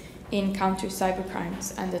approaches in counter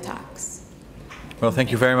cybercrimes and attacks? Well,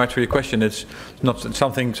 thank you very much for your question. It's not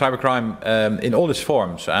something, cybercrime in all its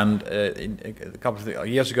forms, and a couple of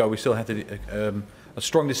years ago we still had a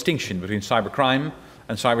strong distinction between cybercrime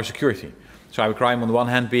and cybersecurity. Cybercrime on the one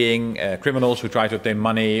hand being criminals who try to obtain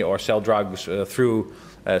money or sell drugs through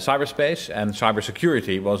cyberspace, and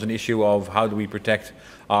cybersecurity was an issue of how do we protect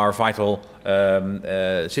our vital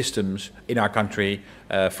systems in our country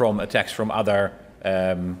from attacks from other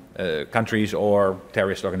countries or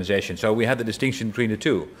terrorist organizations. So we had the distinction between the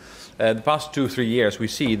two. The past 2-3 years we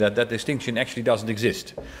see that that distinction actually doesn't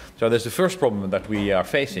exist. So there's the first problem that we are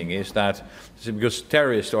facing, is that because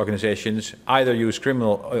terrorist organizations either use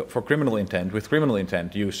for criminal intent, with criminal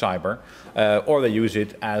intent use cyber, or they use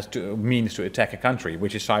it as means to attack a country,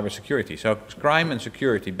 which is cybersecurity. So crime and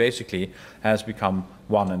security basically has become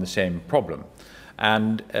one and the same problem.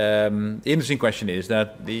 And the interesting question is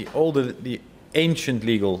that the ancient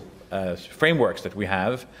legal frameworks that we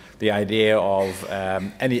have, the idea of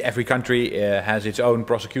every country has its own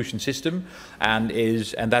prosecution system and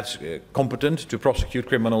that's competent to prosecute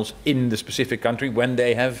criminals in the specific country when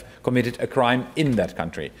they have committed a crime in that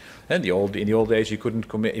country. And in the old days, you couldn't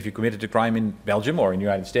if you committed a crime in Belgium or in the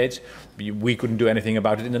United States, we couldn't do anything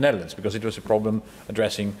about it in the Netherlands because it was a problem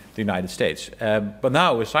addressing the United States. But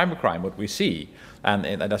now with cybercrime, what we see, and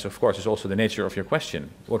that's of course is also the nature of your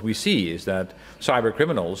question, what we see is that cyber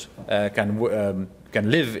criminals can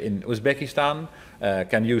live in Uzbekistan,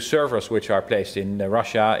 can use servers which are placed in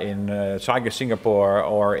Russia, in Singapore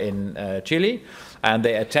or in Chile, and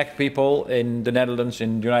they attack people in the Netherlands,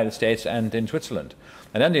 in the United States and in Switzerland.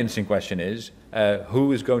 And then the interesting question is,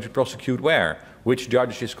 who is going to prosecute where? Which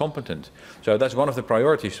judge is competent? So that's one of the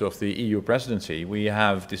priorities of the EU presidency. We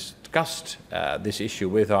have discussed this issue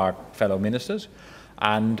with our fellow ministers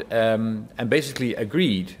and basically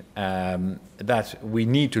agreed that we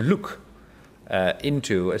need to look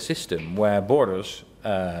into a system where borders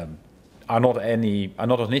are not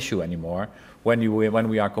an issue anymore when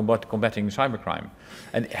we are combating cybercrime.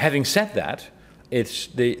 And having said that, it's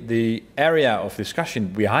the area of discussion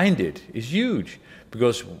behind it is huge,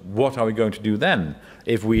 because what are we going to do then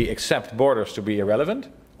if we accept borders to be irrelevant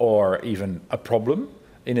or even a problem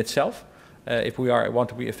in itself? If we want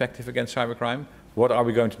to be effective against cybercrime, what are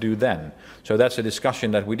we going to do then? So that's a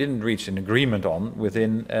discussion that we didn't reach an agreement on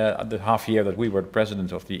within the half year that we were the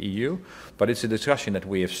president of the EU, but it's a discussion that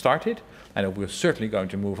we have started, and we're certainly going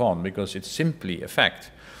to move on, because it's simply a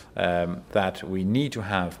fact that we need to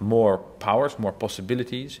have more powers, more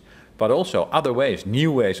possibilities, but also other ways,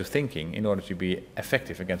 new ways of thinking in order to be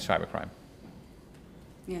effective against cybercrime.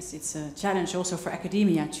 Yes, it's a challenge also for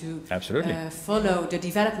academia to follow the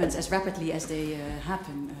developments as rapidly as they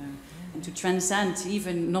happen. And to transcend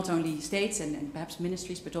even not only states and perhaps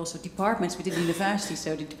ministries, but also departments within the university.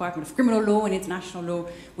 So the Department of Criminal Law and International Law,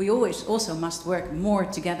 we always also must work more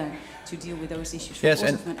together to deal with those issues. Yes,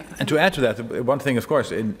 and to add to that, one thing, of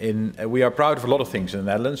course, we are proud of a lot of things in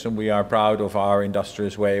the Netherlands, and we are proud of our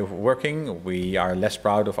industrious way of working. We are less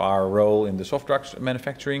proud of our role in the soft drugs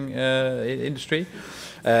manufacturing industry.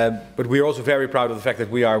 But we are also very proud of the fact that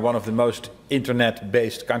we are one of the most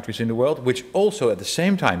internet-based countries in the world, which also at the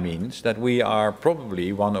same time means that we are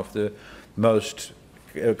probably one of the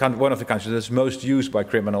countries that's most used by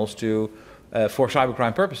criminals for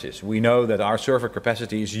cybercrime purposes. We know that our server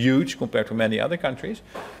capacity is huge compared to many other countries,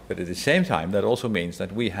 but at the same time that also means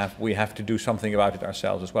that we have to do something about it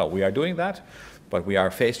ourselves as well. We are doing that, but we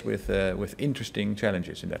are faced with interesting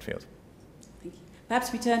challenges in that field. Thank you.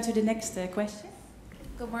 Perhaps we turn to the next question.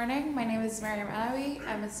 Good morning, my name is Mariam Alawi.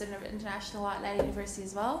 I'm a student of international law at Leiden University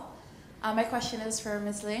as well. My question is for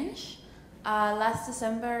Ms. Lynch. Last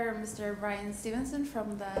December, Mr. Brian Stevenson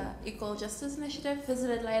from the Equal Justice Initiative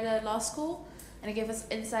visited Leiden Law School, and he gave us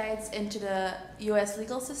insights into the US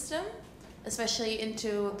legal system, especially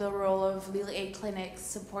into the role of legal aid clinics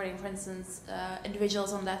supporting, for instance,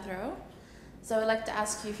 individuals on death row. So I'd like to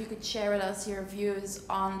ask you if you could share with us your views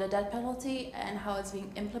on the death penalty and how it's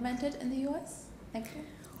being implemented in the US. Thank you.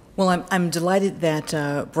 Well, I'm delighted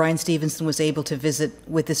that Brian Stevenson was able to visit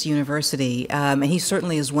with this university, and he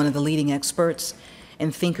certainly is one of the leading experts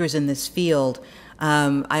and thinkers in this field.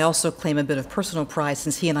 I also claim a bit of personal pride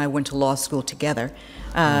since he and I went to law school together,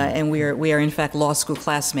 and we are in fact law school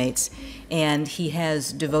classmates. And he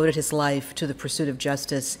has devoted his life to the pursuit of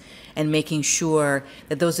justice and making sure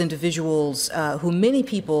that those individuals who many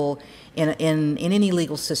people in any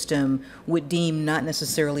legal system would deem not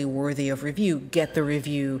necessarily worthy of review get the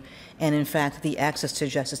review, and in fact the access to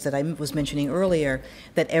justice that I was mentioning earlier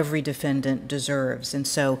that every defendant deserves. And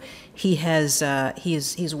so he's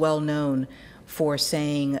well known for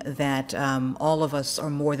saying that all of us are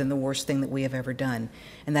more than the worst thing that we have ever done.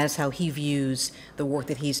 And that is how he views the work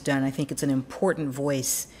that he's done. I think it's an important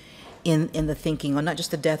voice in the thinking on not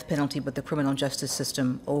just the death penalty, but the criminal justice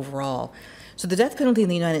system overall. So the death penalty in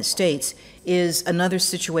the United States is another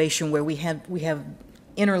situation where we have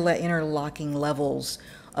interlocking levels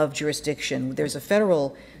of jurisdiction. There's a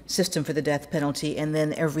federal system for the death penalty, and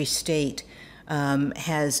then every state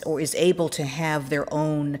has or is able to have their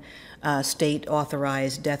own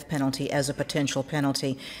state-authorized death penalty as a potential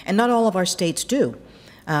penalty. And not all of our states do.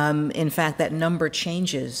 In fact, that number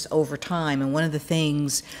changes over time, and one of the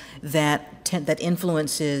things that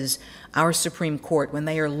influences our Supreme Court when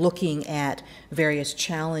they are looking at various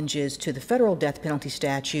challenges to the federal death penalty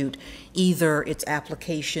statute, either its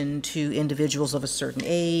application to individuals of a certain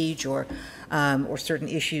age or certain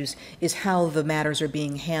issues, is how the matters are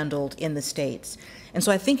being handled in the states. And so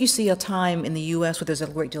I think you see a time in the U.S. where there's a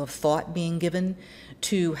great deal of thought being given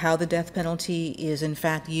to how the death penalty is in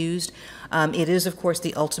fact used. It is, of course,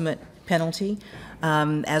 the ultimate penalty.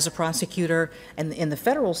 As a prosecutor, and in the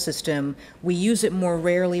federal system, we use it more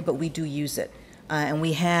rarely, but we do use it. And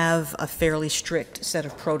we have a fairly strict set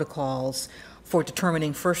of protocols for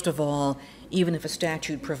determining, first of all, even if a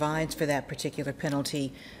statute provides for that particular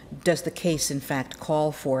penalty, does the case in fact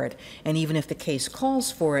call for it? And even if the case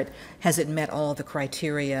calls for it, has it met all the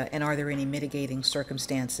criteria, and are there any mitigating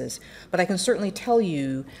circumstances? But I can certainly tell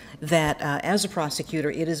you that as a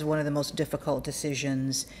prosecutor, it is one of the most difficult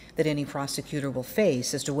decisions that any prosecutor will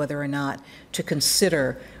face as to whether or not to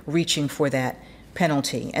consider reaching for that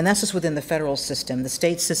penalty. And that's just within the federal system. The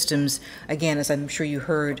state systems, again, as I'm sure you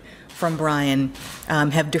heard from Brian,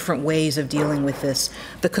 have different ways of dealing with this.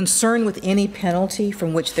 The concern with any penalty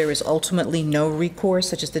from which there is ultimately no recourse,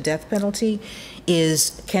 such as the death penalty,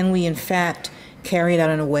 is can we in fact carry it out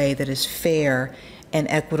in a way that is fair and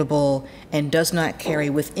equitable and does not carry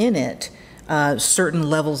within it certain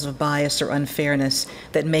levels of bias or unfairness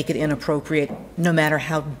that make it inappropriate, no matter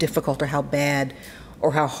how difficult or how bad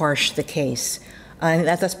or how harsh the case. And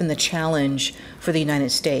that's been the challenge for the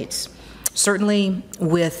United States. Certainly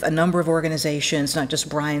with a number of organizations, not just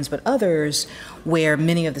Brian's but others, where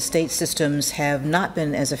many of the state systems have not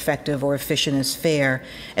been as effective or efficient as fair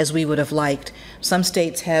as we would have liked, some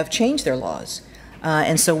states have changed their laws.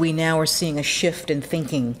 And so we now are seeing a shift in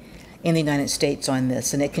thinking in the United States on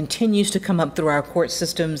this. And it continues to come up through our court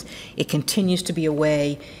systems. It continues to be a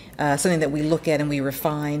way, something that we look at and we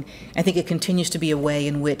refine. I think it continues to be a way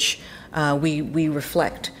in which we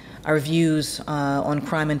reflect our views on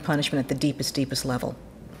crime and punishment at the deepest level.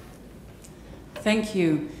 Thank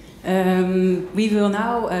you. We will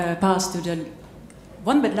now pass to the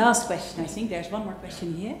one but last question. I think there's one more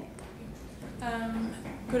question here.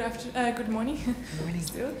 Good morning. Good morning.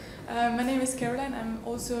 Still. My name is Caroline. I'm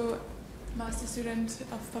also a master student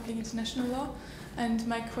of public international law, and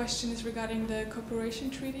my question is regarding the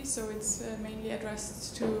cooperation treaty, so it's mainly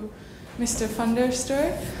addressed to Mr. van der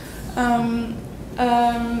Steur.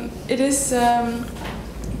 It is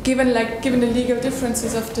given the legal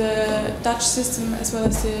differences of the Dutch system as well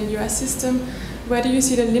as the US system, where do you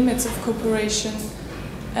see the limits of cooperation?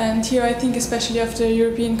 And here I think especially of the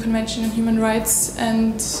European Convention on Human Rights,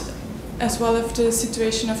 and as well of the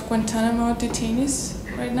situation of Guantanamo detainees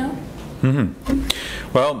right now. Mm-hmm.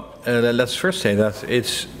 Well, let's first say that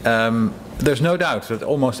it's there's no doubt that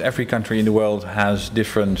almost every country in the world has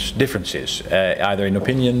differences, either in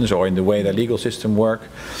opinions or in the way the legal system work.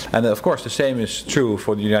 And of course the same is true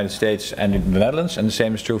for the United States and the Netherlands, and the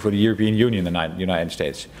same is true for the European Union and the United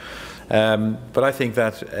States. But I think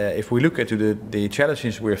that if we look at the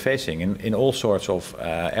challenges we're facing in all sorts of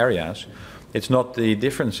areas, it's not the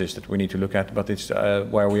differences that we need to look at, but it's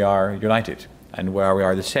where we are united and where we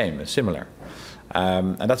are the same and similar.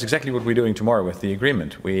 And that's exactly what we're doing tomorrow with the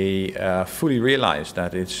agreement. We fully realize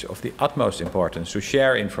that it's of the utmost importance to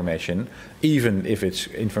share information, even if it's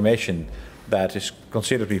information that is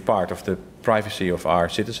considered to be part of the privacy of our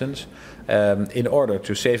citizens, in order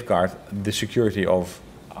to safeguard the security of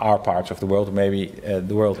our parts of the world, maybe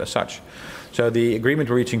the world as such. So the agreement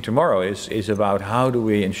we're reaching tomorrow is about how do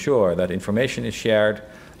we ensure that information is shared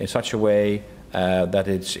in such a way that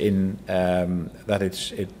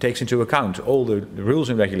it takes into account all the rules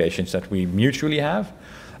and regulations that we mutually have,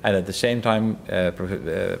 and at the same time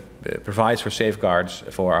provides for safeguards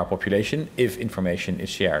for our population if information is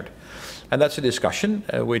shared. And that's a discussion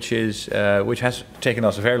which has taken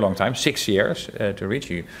us a very long time, 6 years to reach.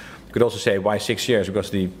 You could also say, why 6 years?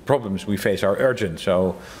 Because the problems we face are urgent,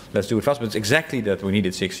 so let's do it fast. But it's exactly that we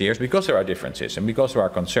needed 6 years because there are differences and because there are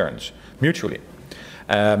concerns mutually.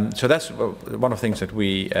 So that's one of the things that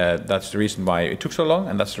that's the reason why it took so long,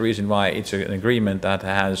 and that's the reason why it's an agreement that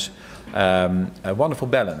has a wonderful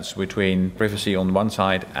balance between privacy on one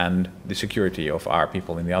side and the security of our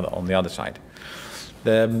people on the other side.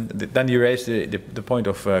 Then you raised the point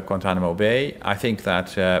of Guantanamo Bay. I think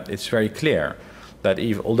that it's very clear that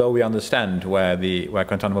although we understand where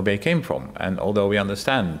Guantanamo Bay came from, and although we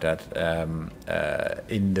understand that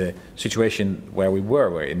in the situation where we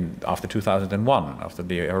were after 2001, after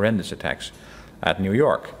the horrendous attacks at New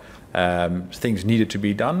York, things needed to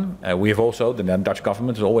be done. We have also, the Dutch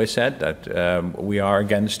government has always said that we are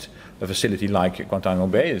against a facility like Guantanamo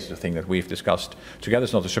Bay. Is the thing that we've discussed together.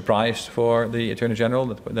 It's not a surprise for the Attorney General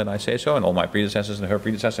that I say so, and all my predecessors and her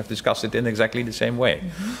predecessors have discussed it in exactly the same way.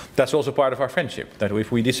 Mm-hmm. That's also part of our friendship, that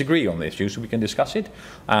if we disagree on the issues, we can discuss it,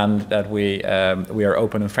 and that we are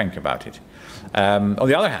open and frank about it. On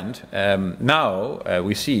the other hand, now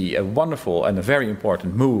we see a wonderful and a very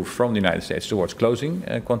important move from the United States towards closing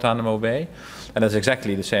Guantanamo Bay, and that's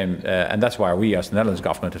exactly the same, and that's why we as the Netherlands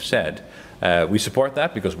government have said we support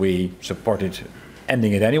that, because we supported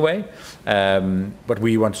ending it anyway, but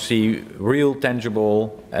we want to see real,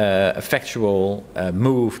 tangible, effectual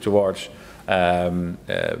move towards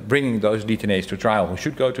bringing those detainees to trial who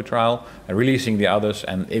should go to trial, and releasing the others.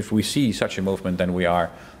 And if we see such a movement, then we are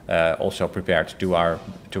also prepared to do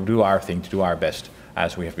our thing, to do our best,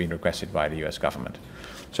 as we have been requested by the U.S. government.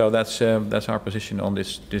 So that's our position on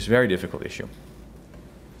this very difficult issue.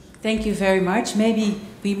 Thank you very much. Maybe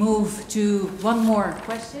we move to one more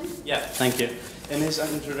question. Yeah, thank you. In his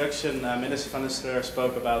introduction, Minister van Steur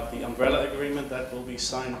spoke about the umbrella agreement that will be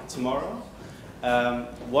signed tomorrow.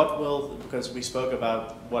 Because we spoke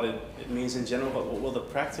about what it means in general, but what will the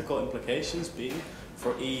practical implications be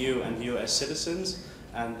for EU and US citizens?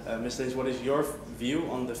 And Ms. Lynch, what is your view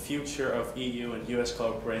on the future of EU and US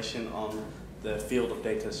cooperation on the field of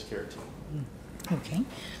data security? Okay.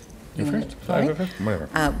 You first? Whatever.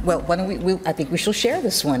 Well, why don't I think we shall share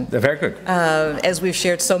this one. They're very good. As we've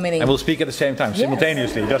shared so many. And we'll speak at the same time,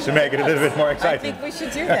 simultaneously, just to make it a little bit more exciting. I think we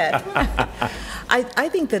should do that. I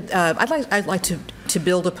think that I'd like to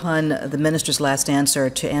build upon the minister's last answer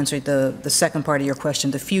to answer the second part of your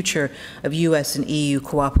question, the future of U.S. and EU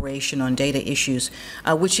cooperation on data issues,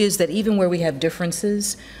 which is that even where we have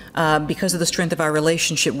differences, because of the strength of our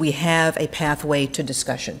relationship, we have a pathway to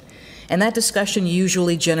discussion. And that discussion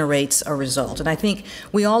usually generates a result. And I think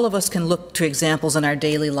all of us can look to examples in our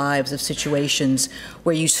daily lives of situations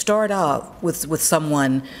where you start out with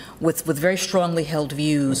someone with very strongly held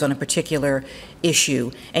views on a particular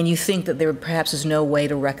issue, and you think that there perhaps is no way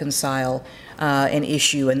to reconcile an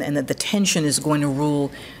issue, and that the tension is going to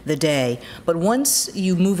rule the day. But once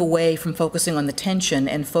you move away from focusing on the tension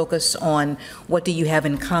and focus on what do you have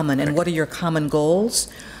in common and what are your common goals,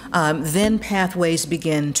 then pathways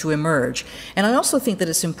begin to emerge. And I also think that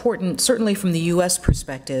it's important, certainly from the U.S.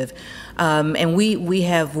 perspective, and we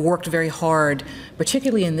have worked very hard,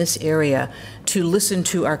 particularly in this area, to listen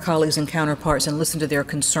to our colleagues and counterparts and listen to their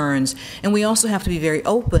concerns. And we also have to be very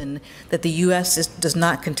open that the U.S. does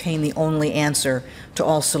not contain the only answer to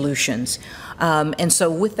all solutions. And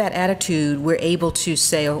so with that attitude, we're able to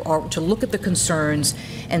say, or to look at the concerns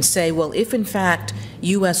and say, well, if in fact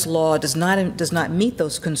U.S. law does not meet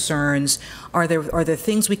those concerns, are there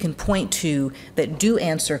things we can point to that do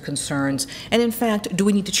answer concerns? And in fact, do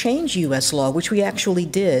we need to change U.S. law, which we actually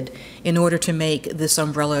did in order to make this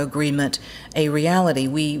umbrella agreement a reality?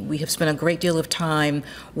 We have spent a great deal of time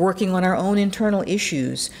working on our own internal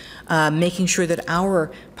issues, making sure that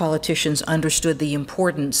our politicians understood the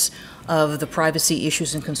importance of the privacy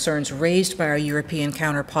issues and concerns raised by our European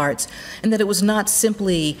counterparts, and that it was not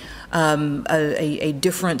simply a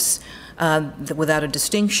difference without a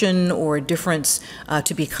distinction or a difference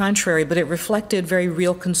to be contrary, but it reflected very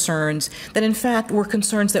real concerns that in fact were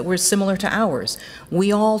concerns that were similar to ours.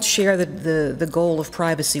 We all share the goal of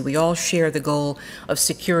privacy. We all share the goal of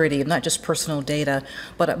security, of not just personal data,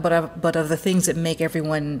 but of the things that make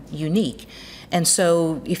everyone unique. And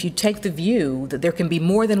so if you take the view that there can be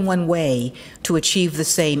more than one way to achieve the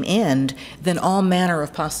same end, then all manner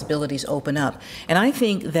of possibilities open up. And I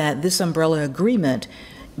think that this umbrella agreement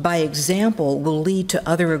by example, will lead to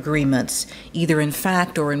other agreements, either in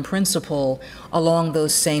fact or in principle, along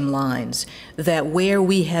those same lines. That where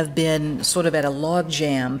we have been sort of at a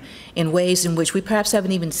logjam in ways in which we perhaps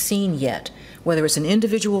haven't even seen yet, whether it's an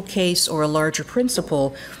individual case or a larger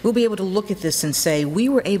principle, we'll be able to look at this and say, we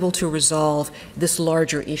were able to resolve this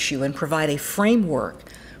larger issue and provide a framework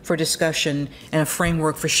for discussion and a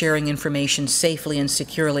framework for sharing information safely and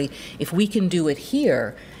securely. If we can do it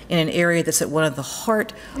here in an area that's at one of the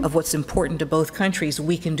heart of what's important to both countries,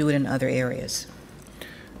 we can do it in other areas.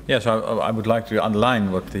 Yes, I would like to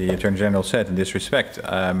underline what the Attorney General said in this respect,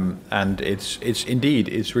 and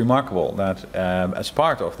it's remarkable that as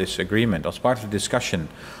part of this agreement, as part of the discussion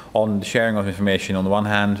on the sharing of information on the one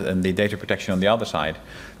hand and the data protection on the other side,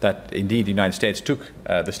 that indeed the United States took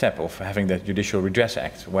the step of having the Judicial Redress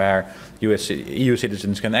Act, where EU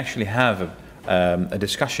citizens can actually have a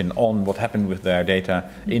discussion on what happened with their data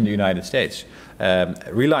in the United States,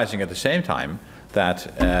 realizing at the same time that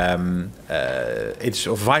it's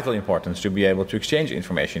of vital importance to be able to exchange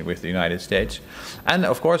information with the United States. And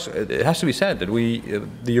of course, it has to be said that we,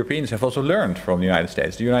 the Europeans, have also learned from the United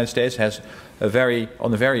States. The United States has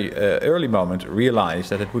on a very early moment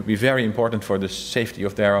realized that it would be very important for the safety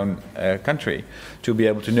of their own country to be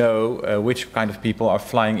able to know which kind of people are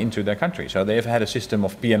flying into their country. So they've had a system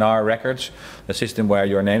of PNR records, a system where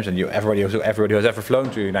your names, and everybody who has ever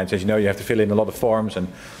flown to the United States, you know, you have to fill in a lot of forms,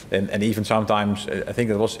 and even sometimes, I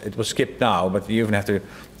think it was skipped now, but you even have to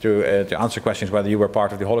answer questions whether you were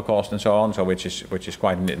part of the Holocaust and so on. So which is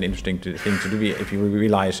quite an interesting thing to do if you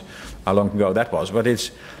realize how long ago that was.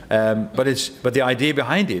 But the idea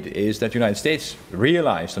behind it is that the United States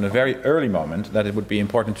realized in a very early moment that it would be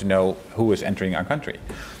important to know who was entering our country.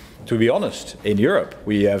 To be honest, in Europe,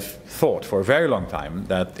 we have thought for a very long time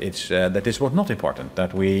that that this was not important,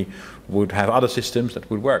 that we would have other systems that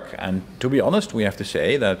would work. And to be honest, we have to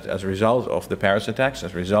say that as a result of the Paris attacks,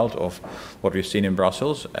 as a result of what we've seen in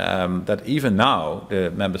Brussels, that even now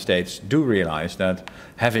the member states do realize that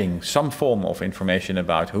having some form of information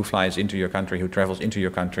about who flies into your country, who travels into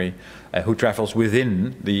your country, who travels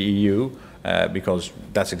within the EU, because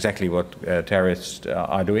that's exactly what terrorists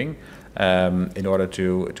are doing, in order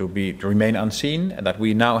to remain unseen, and that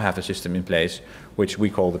we now have a system in place which we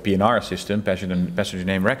call the PNR system, passenger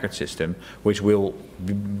name record system, which will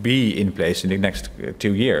be in place in the next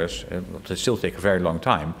 2 years. It will still take a very long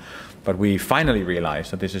time, but we finally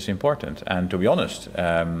realized that this is important. And to be honest,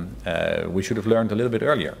 we should have learned a little bit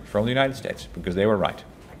earlier from the United States, because they were right.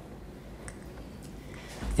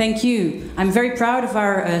 Thank you. I'm very proud of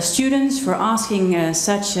our students for asking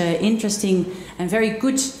such interesting and very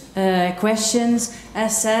good questions.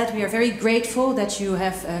 As said, we are very grateful that you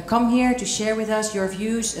have come here to share with us your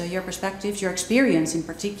views, your perspectives, your experience in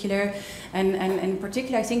particular. And in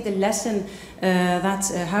particular, I think the lesson that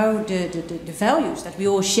how the values that we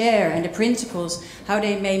all share and the principles, how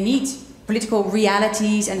they may meet political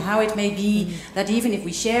realities, and how it may be that even if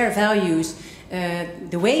we share values,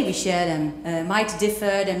 the way we share them might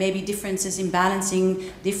differ. There may be differences in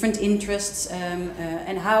balancing different interests,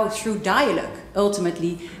 and how through dialogue,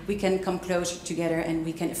 ultimately, we can come closer together and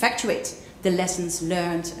we can effectuate the lessons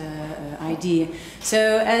learned idea.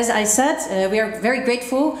 So, as I said, we are very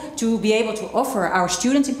grateful to be able to offer our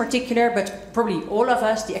students in particular, but probably all of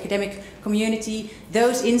us, the academic community,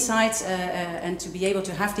 those insights, and to be able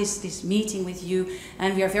to have this meeting with you.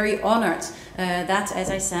 And we are very honored that, as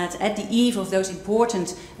I said, at the eve of those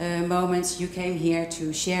important moments, you came here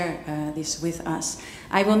to share this with us.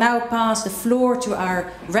 I will now pass the floor to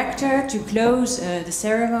our rector to close the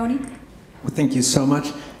ceremony. Well, thank you so much.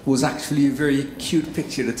 It was actually a very cute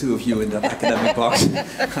picture, the two of you in that academic box.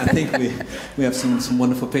 I think we have some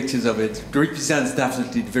wonderful pictures of it. It represents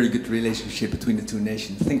definitely the very good relationship between the two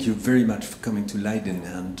nations. Thank you very much for coming to Leiden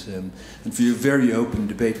and for your very open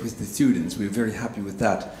debate with the students. We're very happy with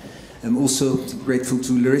that. I'm also grateful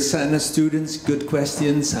to Larissa and her students, good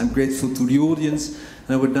questions. I'm grateful to the audience.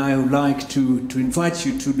 And I would now like to invite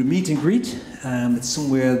you to the meet and greet. It's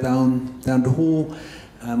somewhere down the hall.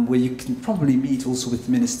 Where you can probably meet also with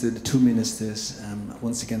the two ministers.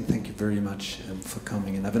 Once again, thank you very much for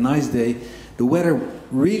coming, and have a nice day. The weather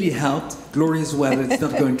really helped, glorious weather. It's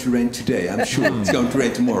not going to rain today. I'm sure it's going to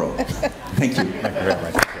rain tomorrow. Thank you. Thank you very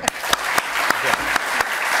much.